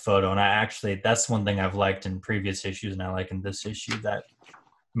important, is the photo, and that's one thing I've liked in previous issues, and I like in this issue, that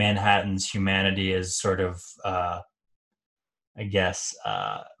Manhattan's humanity is sort of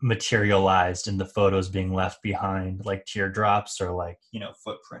materialized in the photos being left behind, like teardrops or like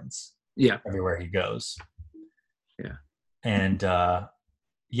footprints everywhere he goes. And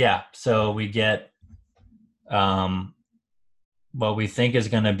so we get what we think is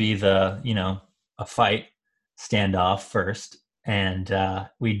going to be a fight standoff first, and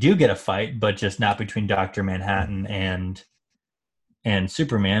we do get a fight, but just not between Dr. Manhattan and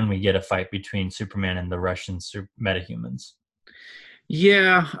Superman. We get a fight between Superman and the Russian metahumans.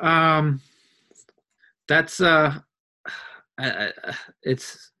 Yeah, that's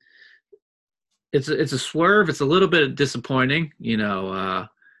it's a swerve. It's a little bit disappointing,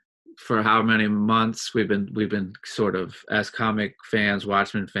 for how many months we've been sort of, as comic fans,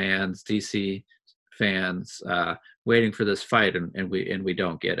 Watchmen fans, DC fans, waiting for this fight, and we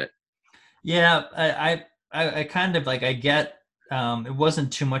don't get it. Yeah, I kind of like, I get, it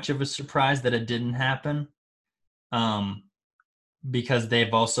wasn't too much of a surprise that it didn't happen, because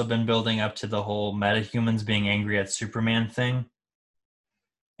they've also been building up to the whole metahumans being angry at Superman thing.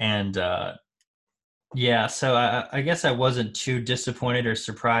 And so I guess I wasn't too disappointed or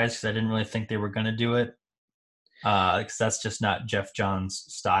surprised, because I didn't really think they were going to do it. Because that's just not Jeff Johns'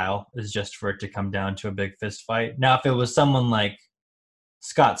 style, is just for it to come down to a big fist fight. Now, if it was someone like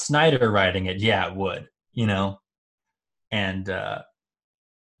Scott Snyder writing it, yeah, it would, you know. And but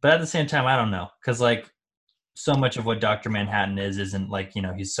at the same time, I don't know, because like so much of what Dr. Manhattan isn't like, you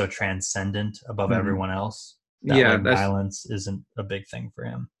know, he's so transcendent above Mhm. everyone else that Yeah, like violence isn't a big thing for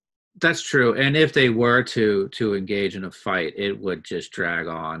him. that's true. And if they were to engage in a fight, it would just drag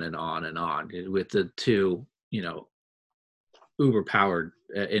on and on and on with the two, uber powered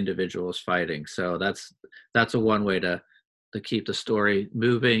individuals fighting. So that's a one way to keep the story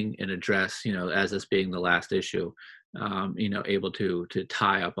moving and address, as this being the last issue, able to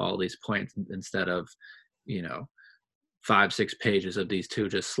tie up all these points instead of, you know, 5-6 pages of these two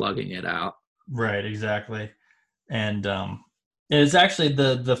just slugging it out. Right, exactly. And it's actually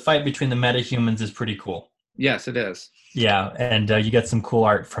the fight between the metahumans is pretty cool. Yes, it is. Yeah, and you get some cool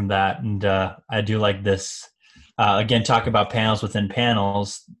art from that, and I do like this. Again, talk about panels within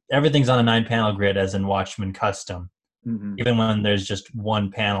panels. Everything's on a 9-panel grid, as in Watchmen Custom. Mm-hmm. Even when there's just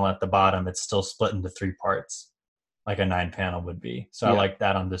one panel at the bottom, it's still split into 3 parts, like a 9-panel would be. So I like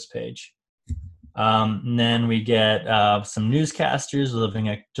that on this page. And then we get some newscasters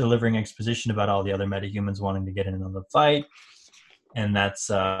delivering exposition about all the other metahumans wanting to get in on the fight, and that's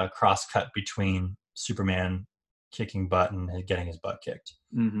a cross-cut between Superman kicking butt and getting his butt kicked.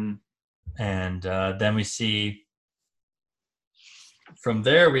 Mm-hmm. And then we see from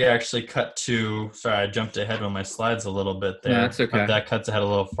there we actually cut to, sorry, I jumped ahead on my slides a little bit there. No, that's okay. That cuts ahead a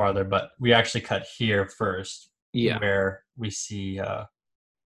little farther, but we actually cut here first, where we see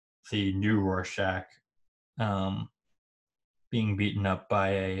the new Rorschach being beaten up by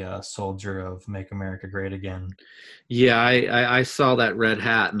a soldier of Make America Great Again. Yeah, I saw that red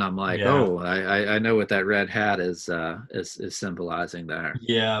hat, and I'm like, oh, I know what that red hat is symbolizing there.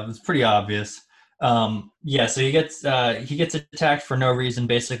 Yeah, it's pretty obvious. So he gets attacked for no reason,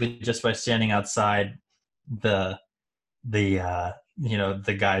 basically just by standing outside the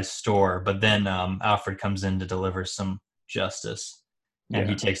guy's store. But then Alfred comes in to deliver some justice, and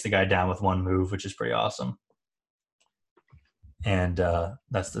he takes the guy down with one move, which is pretty awesome. And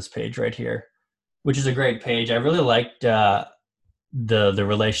that's this page right here, which is a great page. I really liked the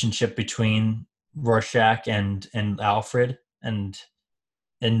relationship between Rorschach and Alfred, and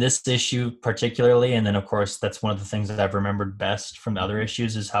in this issue particularly, and then of course that's one of the things that I've remembered best from the other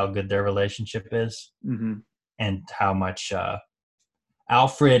issues is how good their relationship is, and how much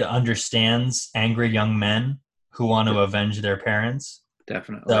Alfred understands angry young men who want to avenge their parents.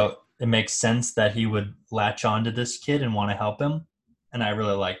 Definitely. So it makes sense that he would latch on to this kid and want to help him, and I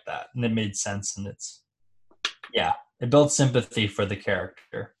really like that, and it made sense, and it builds sympathy for the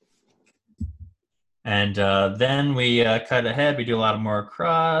character. And then we cut ahead. We do a lot of more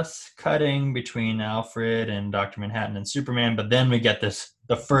cross-cutting between Alfred and Dr. Manhattan and Superman. But then we get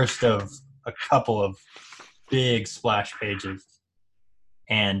the first of a couple of big splash pages.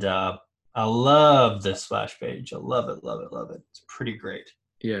 And I love this splash page. I love it, love it, love it. It's pretty great.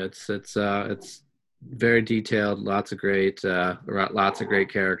 Yeah, it's very detailed. Lots of great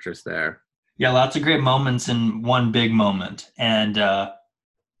characters there. Yeah, lots of great moments in one big moment. And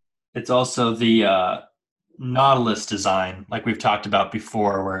it's also the Nautilus design, like we've talked about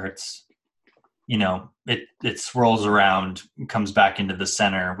before, where it's, it swirls around and comes back into the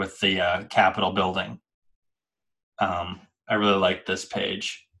center with the Capitol building. I really like this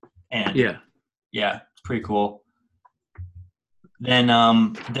page. And it's pretty cool. Then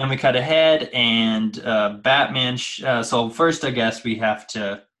we cut ahead, and Batman. So first, I guess we have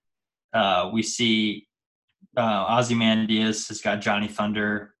to. We see Ozymandias has got Johnny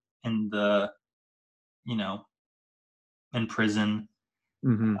Thunder in the, in prison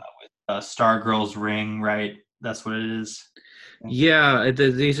with Stargirl's ring, right? That's what it is. Yeah,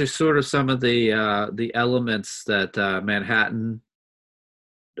 these are sort of some of the elements that Manhattan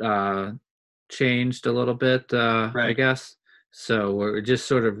changed a little bit, right. I guess. So we're just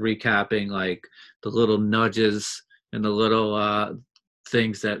sort of recapping like the little nudges and the little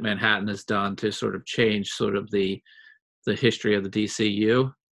things that Manhattan has done to sort of change sort of the history of the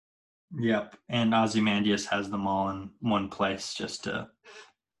DCU. Yep, and Ozymandias has them all in one place just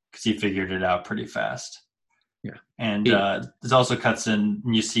because he figured it out pretty fast. Yeah, and there's also cuts in,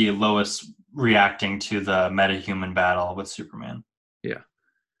 and you see Lois reacting to the metahuman battle with Superman. Yeah,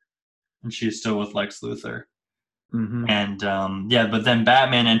 and she's still with Lex Luthor. Mm-hmm. And but then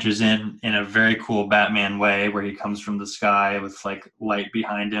Batman enters in a very cool Batman way, where he comes from the sky with like light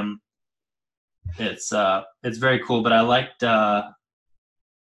behind him. It's very cool, but I liked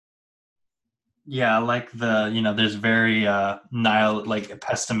I like the there's very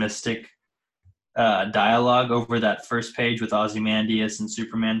pessimistic dialogue over that first page with Ozymandias and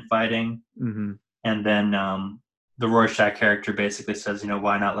Superman fighting, mm-hmm. and then the Rorschach character basically says,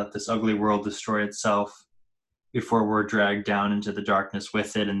 why not let this ugly world destroy itself before we're dragged down into the darkness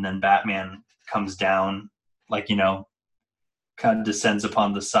with it? And then Batman comes down, kind of descends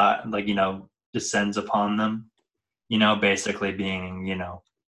upon the side, descends upon them, basically being,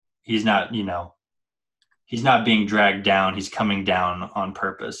 he's not, he's not being dragged down. He's coming down on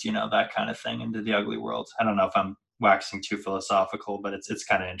purpose, that kind of thing into the ugly world. I don't know if I'm waxing too philosophical, but it's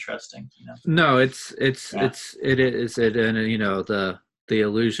kind of interesting, No, it is, and the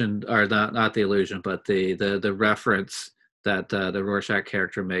illusion, or not the illusion, but the reference that the Rorschach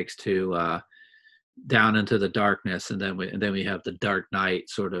character makes to down into the darkness, and then we have the Dark Knight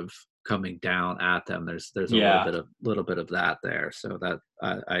sort of coming down at them. There's a little bit of that there, so that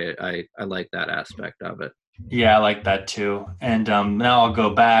I like that aspect of it. Yeah, I like that too. And now I'll go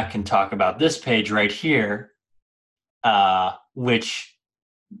back and talk about this page right here, which,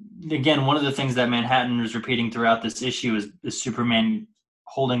 again, one of the things that Manhattan was repeating throughout this issue is Superman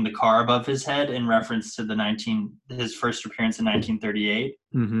holding the car above his head in reference to his first appearance in 1938,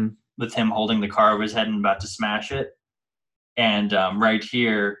 with him holding the car over his head and about to smash it. And right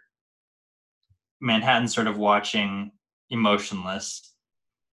here, Manhattan's sort of watching emotionless.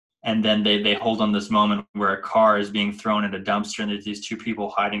 And then they hold on this moment where a car is being thrown at a dumpster, and there's these two people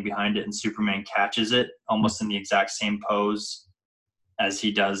hiding behind it, and Superman catches it almost in the exact same pose as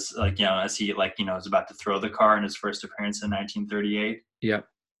he does, as he is about to throw the car in his first appearance in 1938. Yeah.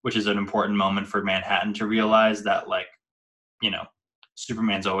 Which is an important moment for Manhattan to realize that,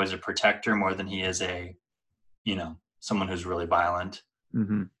 Superman's always a protector more than he is a, someone who's really violent.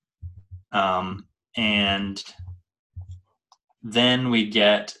 Mm-hmm. And then we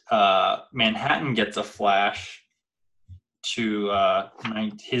get Manhattan gets a flash to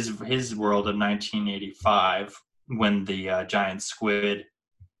his world of 1985, when the giant squid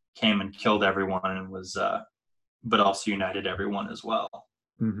came and killed everyone and was, but also united everyone as well.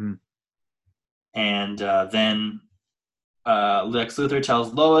 Mm-hmm. And then Lex Luthor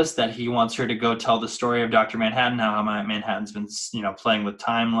tells Lois that he wants her to go tell the story of Dr. Manhattan, how Manhattan's been, playing with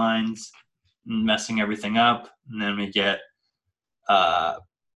timelines, messing everything up. And then we get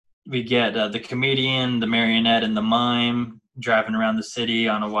the comedian, the marionette, and the mime driving around the city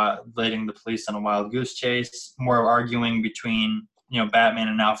leading the police on a wild goose chase. More arguing between Batman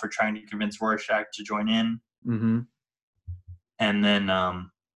and Alfred trying to convince Rorschach to join in. Mm-hmm. And then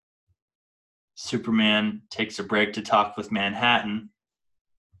Superman takes a break to talk with Manhattan,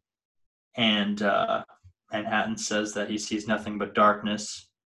 and Manhattan says that he sees nothing but darkness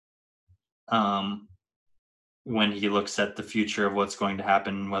when he looks at the future of what's going to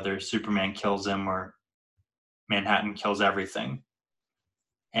happen, whether Superman kills him or Manhattan kills everything.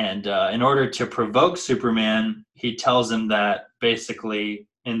 And in order to provoke Superman, he tells him that basically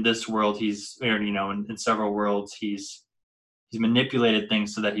in this world in several worlds he's manipulated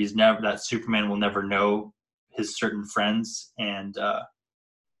things so that that Superman will never know his certain friends, and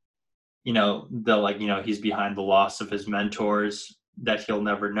he's behind the loss of his mentors that he'll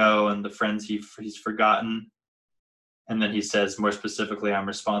never know, and the friends he's forgotten. And then he says, more specifically, I'm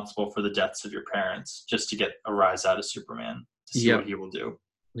responsible for the deaths of your parents, just to get a rise out of Superman to see what he will do.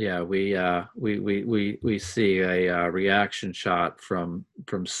 Yeah, we see a reaction shot from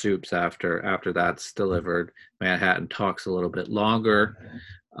Supes after that's delivered. Manhattan talks a little bit longer,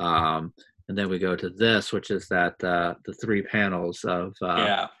 and then we go to this, which is that the three panels of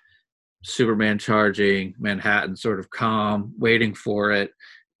Superman charging, Manhattan sort of calm, waiting for it.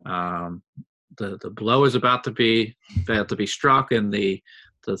 The blow is about to be struck in the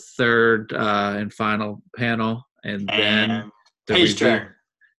third and final panel, and then the page turn.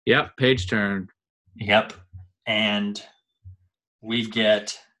 Yep, page turn. Yep. And we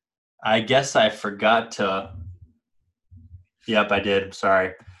get, I guess I forgot to, yep, I did.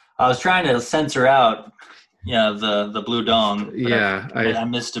 Sorry. I was trying to censor out, the blue dong. Yeah. I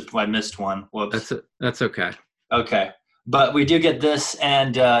missed one. Whoops. That's okay. Okay. But we do get this,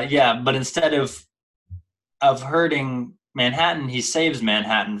 and but instead of hurting Manhattan, he saves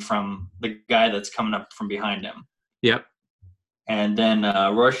Manhattan from the guy that's coming up from behind him. Yep. And then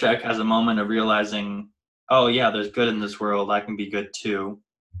Rorschach has a moment of realizing, oh, yeah, there's good in this world. I can be good too.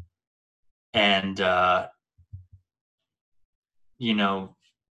 And,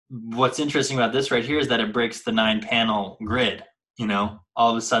 what's interesting about this right here is that it breaks the 9-panel grid.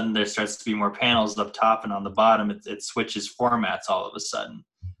 All of a sudden there starts to be more panels up top, and on the bottom it switches formats all of a sudden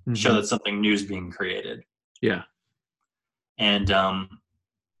to show that something new is being created. Yeah. And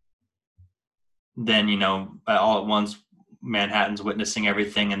then, all at once, Manhattan's witnessing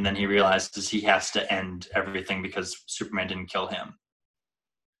everything, and then he realizes he has to end everything because Superman didn't kill him.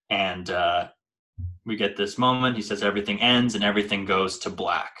 And we get this moment. He says everything ends and everything goes to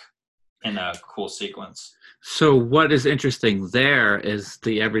black in a cool sequence. So what is interesting there is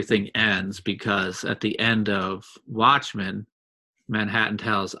the everything ends, because at the end of Watchmen, Manhattan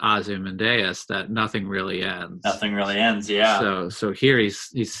tells Ozymandias that nothing really ends. Nothing really ends, yeah. So here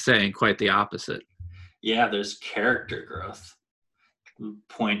he's saying quite the opposite. Yeah, there's character growth.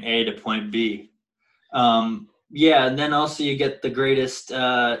 Point A to point B. Yeah, and then also you get the greatest,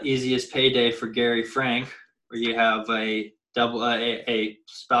 easiest payday for Gary Frank, where you have a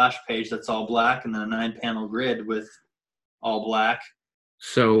splash page that's all black and then a 9-panel grid with all black.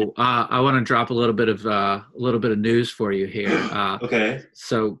 So I want to drop a little bit of news for you here. Okay.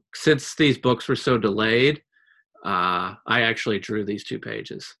 So since these books were so delayed, I actually drew these 2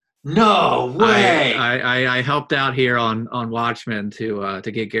 pages. No way! I helped out here on Watchmen to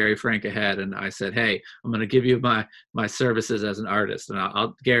get Gary Frank ahead, and I said, hey, I'm going to give you my services as an artist, and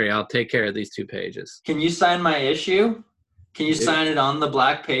I'll take care of these 2 pages. Can you sign my issue? Can you sign it on the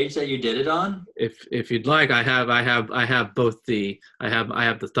black page that you did it on? If you'd like, I have both the I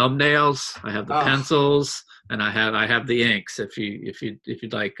have the thumbnails, I have the pencils, and I have the inks. If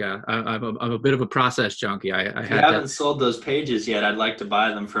you'd like, I'm a bit of a process junkie. I haven't sold those pages yet. I'd like to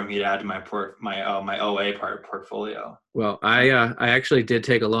buy them from you to add to my OA portfolio. Well, I actually did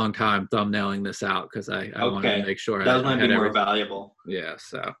take a long time thumbnailing this out because I wanted to make sure that might be more valuable. Yeah.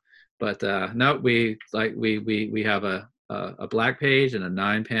 So, but no, we have a black page and a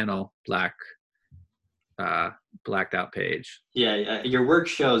 9-panel blacked out page. Yeah, your work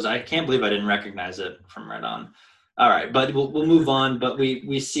shows. I can't believe I didn't recognize it from right on. All right, but we'll move on. But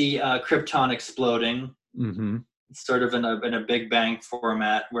we see Krypton exploding, sort of in a Big Bang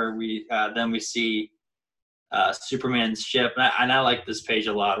format, where we see Superman's ship, and I like this page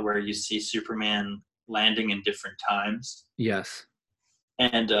a lot, where you see Superman landing in different times. Yes.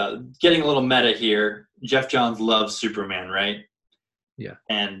 And getting a little meta here, Jeff Johns loves Superman, right? Yeah.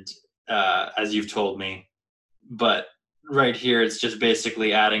 And as you've told me, but right here, it's just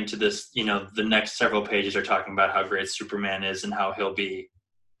basically adding to this. The next several pages are talking about how great Superman is and how he'll be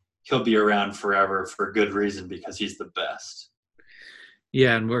around forever for good reason, because he's the best.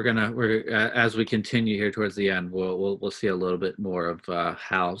 Yeah, and we're as we continue here towards the end, we'll see a little bit more of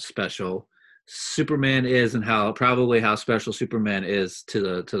how special Superman is, and how special Superman is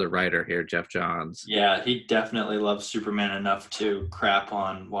to the writer here, Jeff Johns. Yeah, he definitely loves Superman enough to crap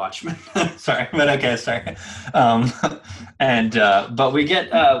on Watchmen. Sorry, but okay, sorry. But we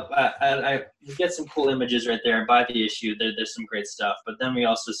get we get some cool images right there. By the issue, there's some great stuff. But then we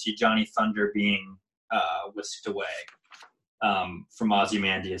also see Johnny Thunder being whisked away from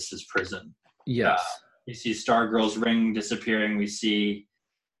Ozymandias' prison. Yes. We see Stargirl's ring disappearing. We see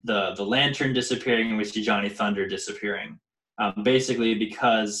the lantern disappearing, and we see Johnny Thunder disappearing. Basically,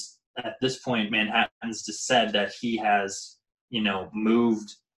 because at this point, Manhattan's just said that he has,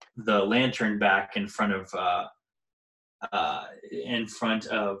 moved the lantern back in front of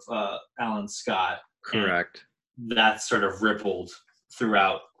Alan Scott. Correct. And that sort of rippled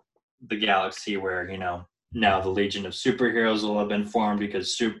throughout the galaxy, where now the Legion of Superheroes will have been formed,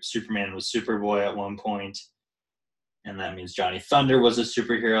 because Superman was Superboy at one point. And that means Johnny Thunder was a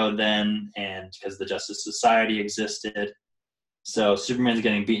superhero then, and because the Justice Society existed. So Superman's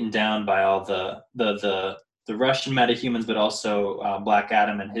getting beaten down by all the Russian metahumans, but also Black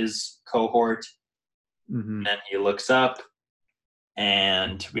Adam and his cohort. And then he looks up,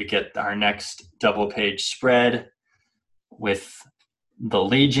 and we get our next double-page spread with the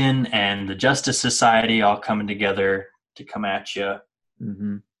Legion and the Justice Society all coming together to come at you.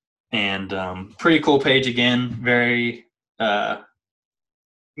 And pretty cool page again. Very, very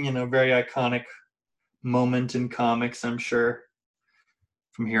iconic moment in comics, I'm sure,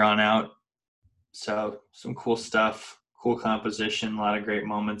 from here on out. So some cool stuff, cool composition, a lot of great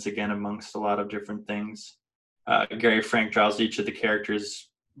moments, again, amongst a lot of different things. Gary Frank draws each of the characters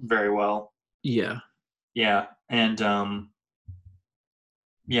very well. Yeah. Yeah, and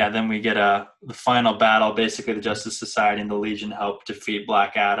then we get the final battle. Basically, the Justice Society and the Legion help defeat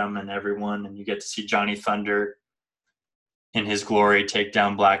Black Adam and everyone, and you get to see Johnny Thunder in his glory take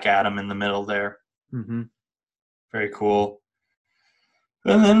down Black Adam in the middle there. Very cool.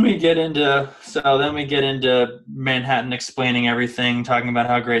 And then we get into Manhattan explaining everything, talking about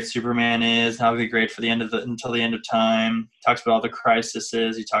how great Superman is, how he'll be great for until the end of time. Talks about all the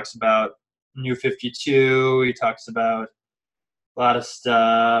crises. He talks about New 52. He talks about a lot of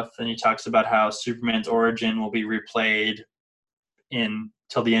stuff, and he talks about how Superman's origin will be replayed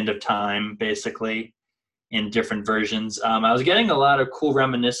till the end of time, basically, in different versions. I was getting a lot of cool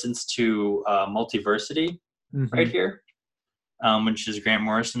reminiscence to Multiversity right here, which is Grant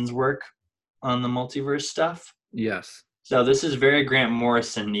Morrison's work. on the multiverse stuff. Yes. So this is very Grant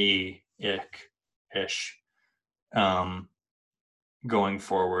Morrison-y ish going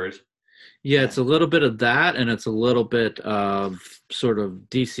forward. Yeah, it's a little bit of that, and it's a little bit of sort of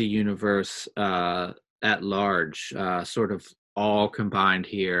DC Universe at large, sort of all combined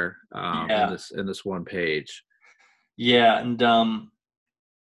here Yeah. in this one page. Yeah, and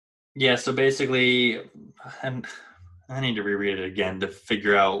yeah, so basically, and I need to reread it again to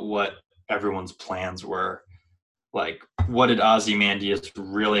figure out what everyone's plans were. Like, what did Ozymandias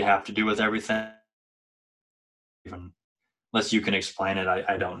really have to do with everything? Even unless you can explain it,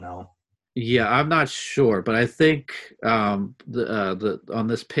 I don't know. Yeah, I'm not sure, but I think the on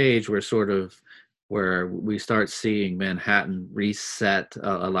this page we're sort of where we start seeing Manhattan reset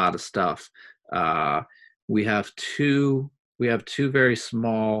a lot of stuff. Uh, we have two very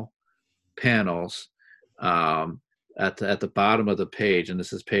small panels at the bottom of the page, and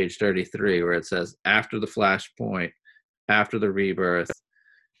this is page 33, where it says after the flashpoint, after the rebirth,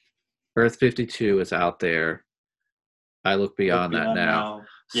 Earth 52 is out there. I look beyond that now.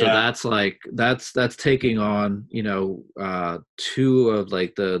 So Yeah. that's like that's taking on, two of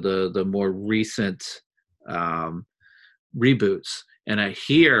like the more recent um reboots. And I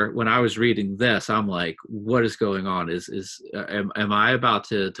hear when I was reading this, I'm like, what is going on? Am I about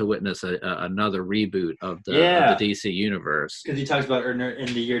to witness another reboot of the Yeah, DC universe? because he talks about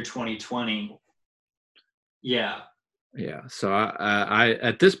in the year 2020. Yeah. Yeah. So I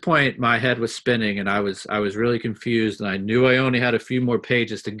at this point my head was spinning, and I was really confused, and I knew I only had a few more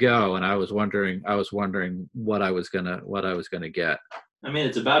pages to go, and I was wondering what I was gonna get. I mean,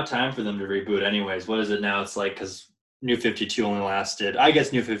 it's about time for them to reboot, anyways. What is it now? It's like because New 52 only lasted. I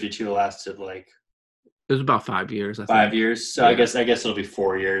guess New 52 lasted like It was about 5 years, I 5 years. So Yeah. I guess it'll be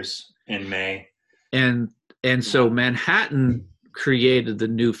 4 years in May. And so Manhattan created the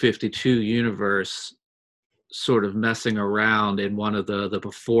New 52 universe, sort of messing around in one of the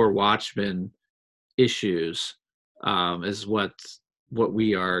before Watchmen issues, is what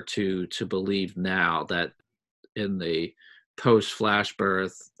we are to believe now, that in the post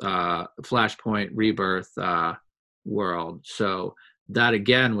Flashpoint rebirth world. So that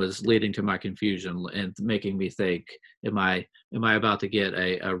again was leading to my confusion and making me think, am I about to get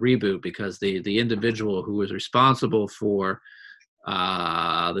a reboot, because the individual who was responsible for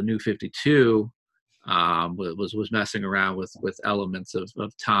the New 52 was messing around with elements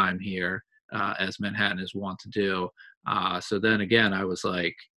of time here, as Manhattan is wont to do. So then again, I was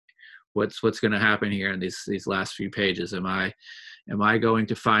like, what's going to happen here in these last few pages? Am I going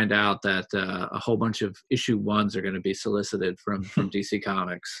to find out that a whole bunch of issue ones are going to be solicited from DC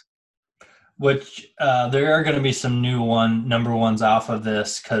Comics? Which there are going to be some new number ones off of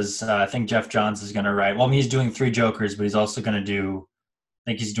this, because I think Jeff Johns is going to write. Well, I mean, he's doing 3 Jokers, but he's also going to do.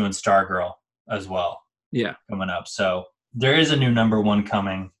 I think he's doing Stargirl as well. Yeah, coming up. So there is a new number 1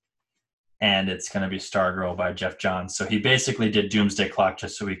 coming, and it's going to be Stargirl by Jeff Johns. So he basically did Doomsday Clock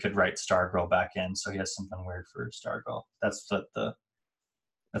just so he could write Stargirl back in. So he has something weird for Stargirl. That's what the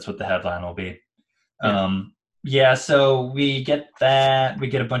headline will be. Yeah. So we get that. We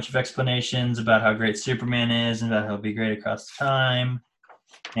get a bunch of explanations about how great Superman is and about how he'll be great across time.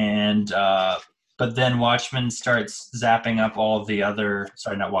 And but then Watchmen starts zapping up all of the other.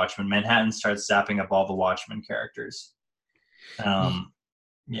 Sorry, not Watchmen. Manhattan starts zapping up all the Watchmen characters.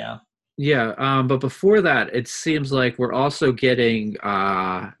 Yeah. Yeah, but before that, it seems like we're also getting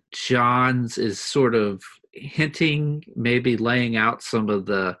Johns is sort of hinting, maybe laying out some of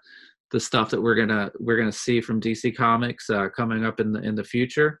the stuff that we're gonna see from DC Comics coming up in the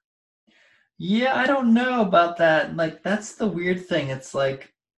future. Yeah, I don't know about that. Like, that's the weird thing. It's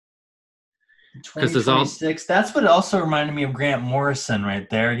like 2026. That's what also reminded me of Grant Morrison right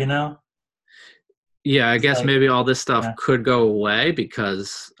there, you know? Yeah, I guess like, maybe all this stuff yeah. could go away,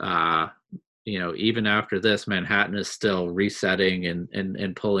 because even after this, Manhattan is still resetting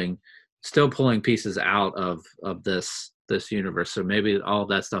and pulling pieces out of this universe. So maybe all of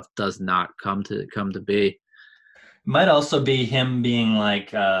that stuff does not come to be. Might also be him being like,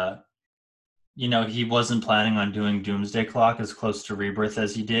 he wasn't planning on doing Doomsday Clock as close to Rebirth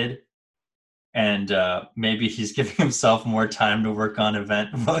as he did. And maybe he's giving himself more time to work on event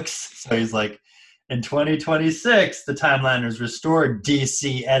books. So he's like, in 2026, the timeline is restored,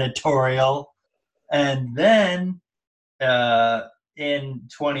 DC editorial. And then in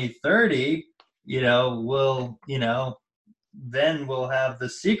 2030, then we'll have the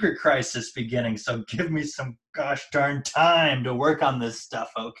Secret Crisis beginning. So give me some gosh darn time to work on this stuff,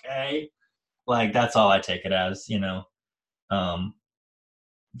 okay? Like, that's all I take it as, Yeah,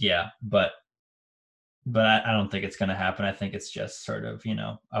 but but I don't think it's going to happen. I think it's just sort of,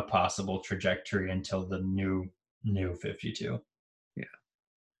 a possible trajectory until the new 52. Yeah.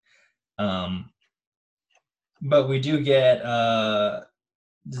 But we do get,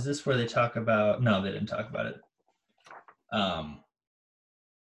 is this where they talk about, no, they didn't talk about it.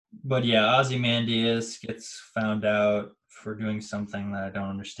 But yeah, Ozymandias gets found out for doing something that I don't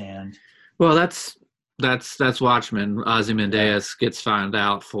understand. Well, that's Watchmen. Ozymandias gets found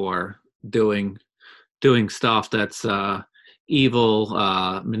out for doing stuff that's evil,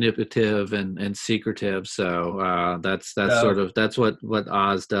 manipulative, and secretive. So that's sort of that's what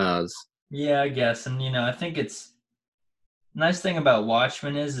Oz does. Yeah, I guess, and I think it's nice thing about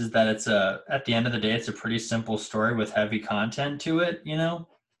Watchmen is that it's at the end of the day, it's a pretty simple story with heavy content to it.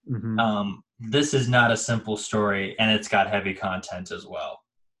 Mm-hmm. This is not a simple story, and it's got heavy content as well.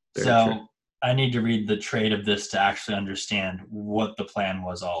 Very so true. I need to read the trade of this to actually understand what the plan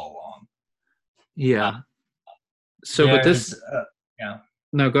was all along. Yeah. So, but this, yeah.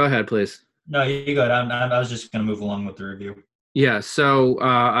 No, go ahead, please. No, you go ahead. I was just going to move along with the review. Yeah. So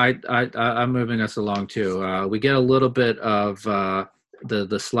I'm moving us along too. We get a little bit of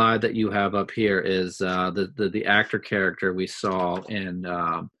the slide that you have up here is the actor character we saw in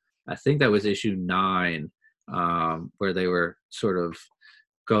I think that was issue 9, where they were sort of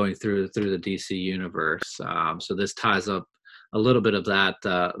going through the DC universe. So this ties up a little bit of that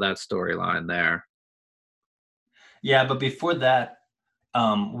storyline there. Yeah, but before that,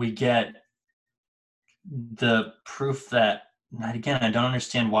 we get the proof that, again, I don't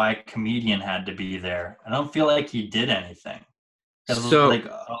understand why a comedian had to be there. I don't feel like he did anything. So,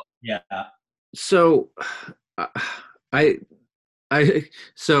 yeah. So,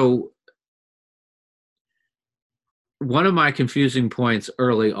 so one of my confusing points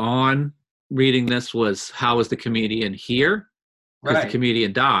early on reading this was, how was the comedian here? Because the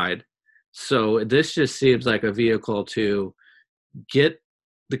comedian died. So this just seems like a vehicle to get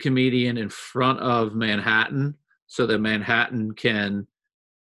the comedian in front of Manhattan so that Manhattan can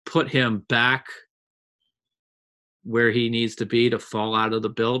put him back where he needs to be to fall out of the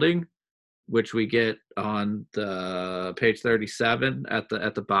building, which we get on the page 37 at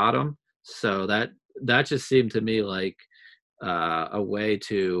the bottom. So that just seemed to me like a way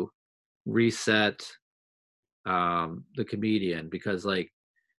to reset the comedian, because like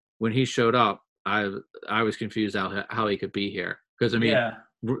when he showed up, I was confused how he could be here, because I mean,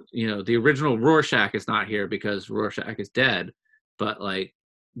 the original Rorschach is not here because Rorschach is dead, but like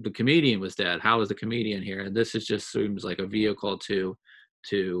the comedian was dead. How is the comedian here? And this is just seems like a vehicle to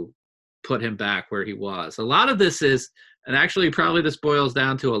put him back where he was. A lot of this is, and actually probably this boils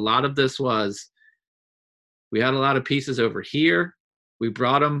down to, a lot of this was, we had a lot of pieces over here. We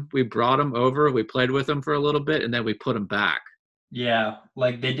brought them over. We played with them for a little bit, and then we put them back. Yeah,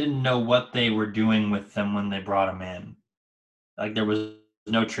 like they didn't know what they were doing with them when they brought them in. Like there was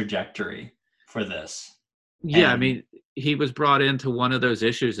no trajectory for this. Yeah, I mean, he was brought into one of those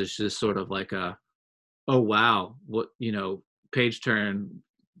issues. It's just sort of like oh wow, what, page turn.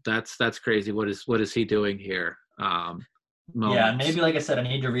 That's crazy. What is he doing here? Yeah, maybe, like I said, I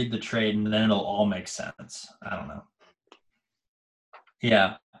need to read the trade and then it'll all make sense. I don't know.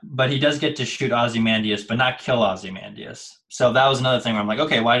 Yeah, but he does get to shoot Ozymandias, but not kill Ozymandias. So that was another thing where I'm like,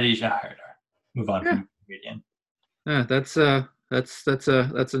 okay, why did he? Move on from comedian. Yeah, that's a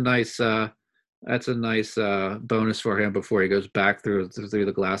nice bonus for him before he goes back through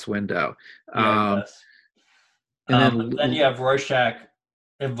the glass window. Yeah, and then you have Rorschach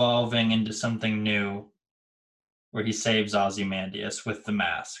evolving into something new, where he saves Ozymandias with the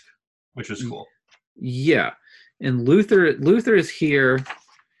mask, which was cool. Yeah, and Luthor is here.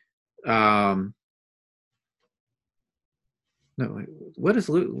 No, what is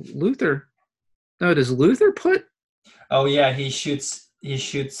Luthor? No, does Luthor put? Oh yeah, he shoots.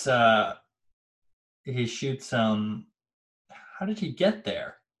 How did he get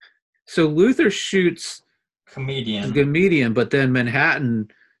there? So Luthor shoots comedian, but then Manhattan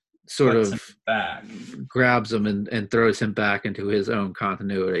sort of grabs him and throws him back into his own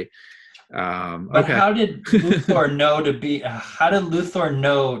continuity. But how did Luthor know to be? How did Luthor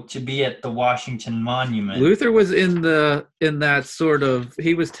know to be at the Washington Monument? Luthor was in that sort of.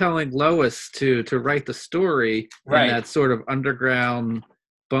 He was telling Lois to write the story in that sort of underground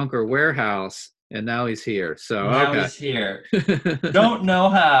bunker warehouse, and now he's here. So he's here. Don't know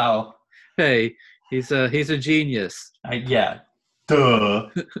how. Hey, he's a genius. Yeah. Duh.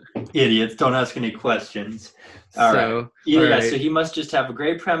 Idiots. Don't ask any questions. All right. So he must just have a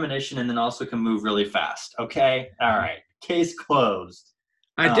great premonition and then also can move really fast. Okay? All right. Case closed.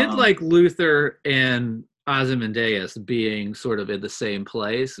 I did like Luthor and Ozymandias being sort of in the same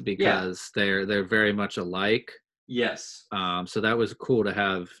place because they're very much alike. Yes. So that was cool to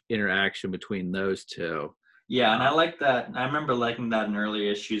have interaction between those two. Yeah, and I like that. I remember liking that in early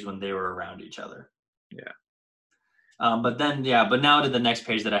issues when they were around each other. Yeah. But now to the next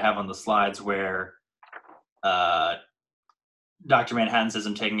page that I have on the slides where Dr. Manhattan says,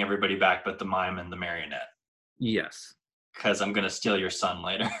 I'm taking everybody back but the mime and the marionette. Yes. Because I'm going to steal your son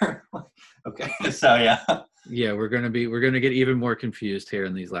later. Okay, so yeah. Yeah, we're gonna get even more confused here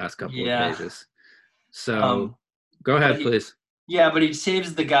in these last couple of pages. So go ahead, please. Yeah, but he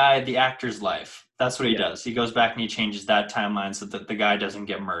saves the actor's life. That's what he does. He goes back and he changes that timeline so that the guy doesn't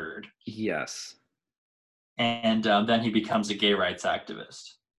get murdered. Yes. And then he becomes a gay rights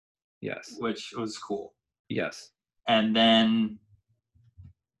activist. Yes. Which was cool. Yes. And then,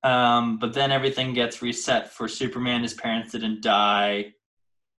 but then everything gets reset for Superman. His parents didn't die.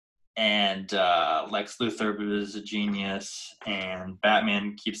 And Lex Luthor is a genius. And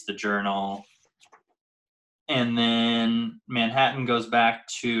Batman keeps the journal. And then Manhattan goes back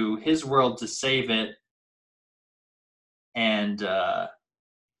to his world to save it. And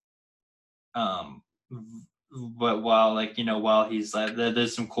but while he's like,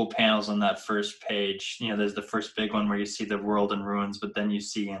 there's some cool panels on that first page. There's the first big one where you see the world in ruins, but then you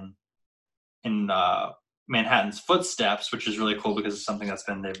see in Manhattan's footsteps, which is really cool because it's something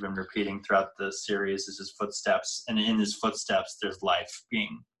they've been repeating throughout the series, is his footsteps. And in his footsteps, there's life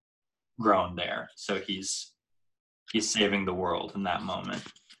being grown there. So he's saving the world in that moment.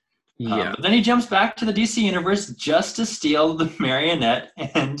 Yeah. But then he jumps back to the DC universe just to steal the marionette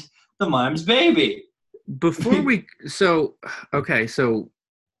and the mime's baby. Before we, so my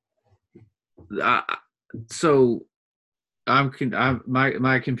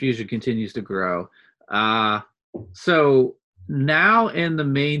confusion continues to grow. So now in the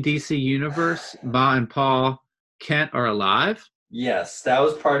main DC universe, Ma and Paul Kent are alive? Yes, that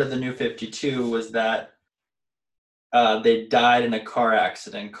was part of the New 52, was that they died in a car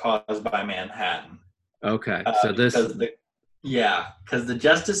accident caused by Manhattan. Okay, because the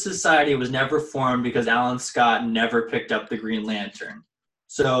Justice Society was never formed because Alan Scott never picked up the Green Lantern.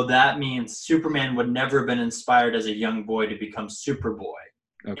 So that means Superman would never have been inspired as a young boy to become Superboy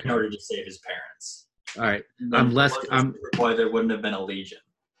in order to save his parents. All right, Superboy, there wouldn't have been a Legion.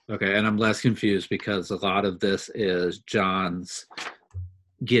 Okay, and I'm less confused because a lot of this is John's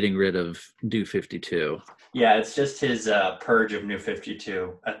getting rid of New 52. Yeah, it's just his purge of New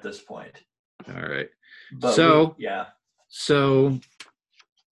 52 at this point. All right. But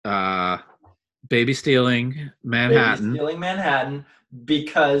baby stealing Manhattan.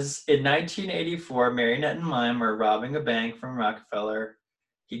 Because in 1984, Marionette and Mime are robbing a bank from Rockefeller.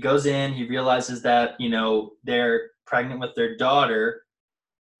 He goes in, he realizes that, they're pregnant with their daughter,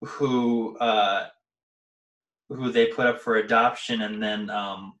 who they put up for adoption, and then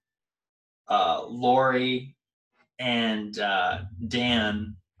Lori and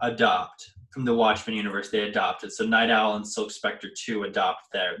Dan adopt from the Watchmen universe. They adopted. So Night Owl and Silk Spectre 2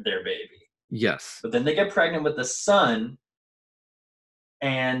 adopt their baby. Yes. But then they get pregnant with the son,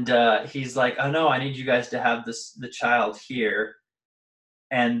 and he's like, oh no, I need you guys to have the child here.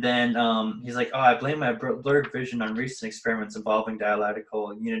 And then he's like, oh, I blame my blurred vision on recent experiments involving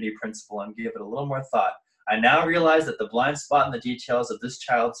dialectical unity principle and give it a little more thought. I now realize that the blind spot in the details of this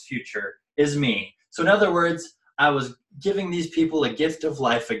child's future is me. So in other words, I was giving these people a gift of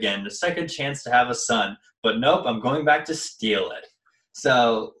life again, a second chance to have a son. But nope, I'm going back to steal it.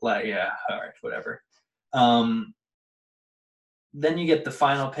 So, all right, whatever. Then you get the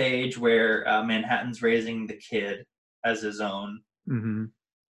final page where Manhattan's raising the kid as his own. Mm-hmm.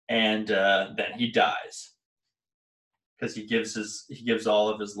 And then he dies because he gives all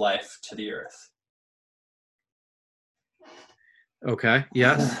of his life to the earth. Okay.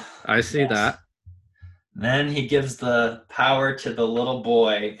 Yes, I see that. Then he gives the power to the little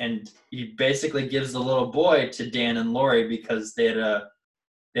boy, and he basically gives the little boy to Dan and Lori because they had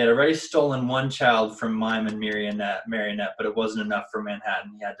already stolen one child from Mime and Marionette, but it wasn't enough for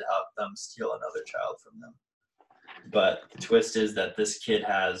Manhattan. He had to help them steal another child from them. But the twist is that this kid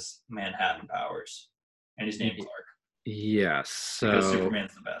has Manhattan powers, and he's named Clark. Yes. Because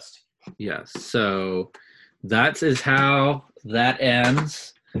Superman's the best. Yes. So that is how that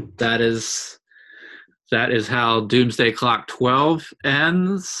ends. That is how Doomsday Clock 12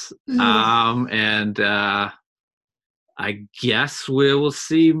 ends. And I guess we will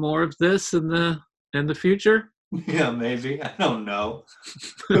see more of this in the future. Yeah, maybe. I don't know.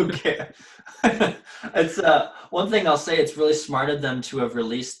 Who cares? It's one thing I'll say. It's really smart of them to have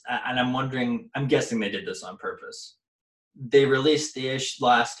released, and I'm guessing they did this on purpose. They released the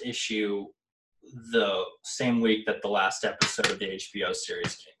last issue the same week that the last episode of the HBO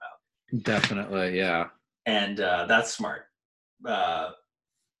series came out. Definitely, yeah. And that's smart. But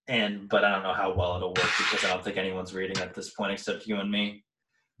I don't know how well it'll work because I don't think anyone's reading at this point except you and me.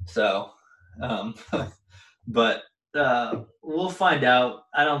 So, but we'll find out.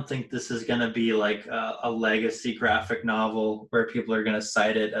 I don't think this is going to be like a legacy graphic novel where people are going to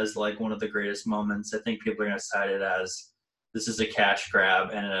cite it as like one of the greatest moments. I think people are going to cite it as this is a cash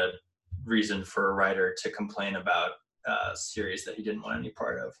grab and a reason for a writer to complain about a series that he didn't want any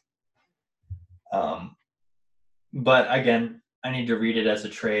part of. But again, I need to read it as a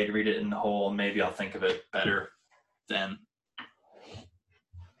trade, read it in the whole. Maybe I'll think of it better then.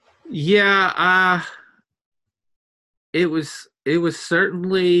 Yeah, it was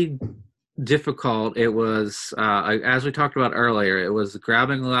certainly difficult. It was, as we talked about earlier, it was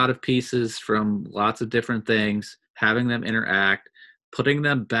grabbing a lot of pieces from lots of different things, having them interact, putting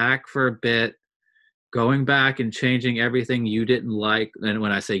them back for a bit, going back and changing everything you didn't like. And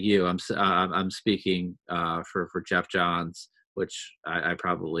when I say you, I'm speaking for Geoff Johns, which I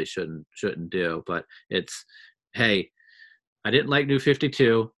probably shouldn't do. But it's, hey, I didn't like New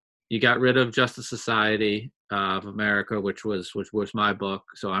 52. You got rid of Justice Society of America, which was my book,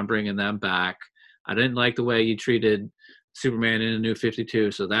 so I'm bringing them back. I didn't like the way you treated Superman in the New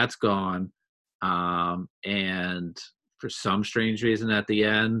 52, so that's gone. And for some strange reason, at the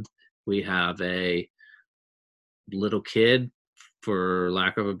end, we have a little kid, for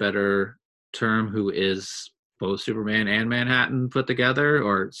lack of a better term, who is both Superman and Manhattan put together,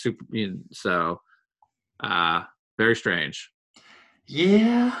 or very strange.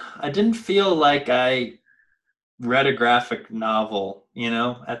 Yeah, I didn't feel like I read a graphic novel,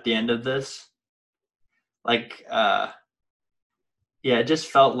 at the end of this. Like, it just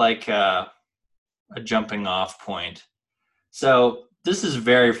felt like a jumping off point. So this is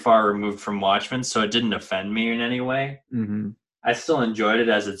very far removed from Watchmen, so it didn't offend me in any way. Mm-hmm. I still enjoyed it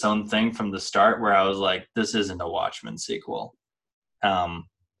as its own thing from the start, where I was like, this isn't a Watchmen sequel. I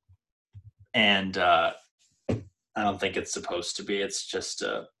don't think it's supposed to be. It's just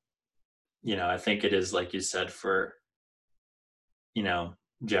I think it is, like you said, for,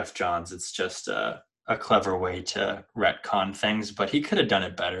 Geoff Johns, it's just a clever way to retcon things, but he could have done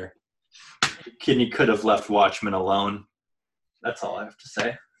it better. He could have left Watchmen alone. That's all I have to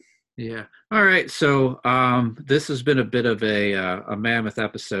say. Yeah. All right. So this has been a bit of a mammoth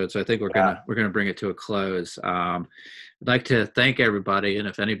episode, so I think we're gonna bring it to a close. I'd like to thank everybody, and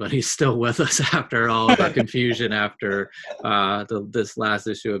if anybody's still with us after all of our confusion after this last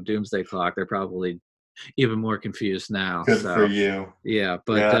issue of Doomsday Clock, they're probably even more confused now. Good for you. Yeah,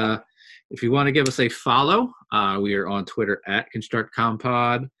 but if you want to give us a follow, we are on Twitter at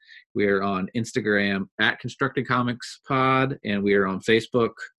ConstructCompod. We are on Instagram at Constructed Comics Pod, and we are on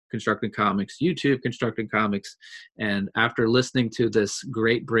Facebook, Constructed Comics, YouTube, Constructed Comics. And after listening to this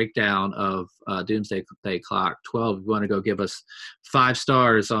great breakdown of Doomsday Clock 12, if you want to go give us 5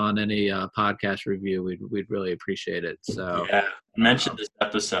 stars on any podcast review, we'd really appreciate it. So mention this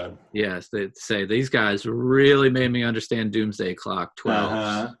episode. Yes, they say these guys really made me understand Doomsday Clock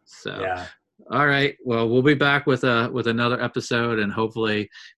 12. All right. Well, we'll be back with another episode, and hopefully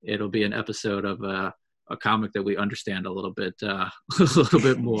it'll be an episode of a comic that we understand a little bit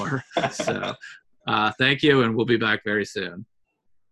more. So thank you, and we'll be back very soon.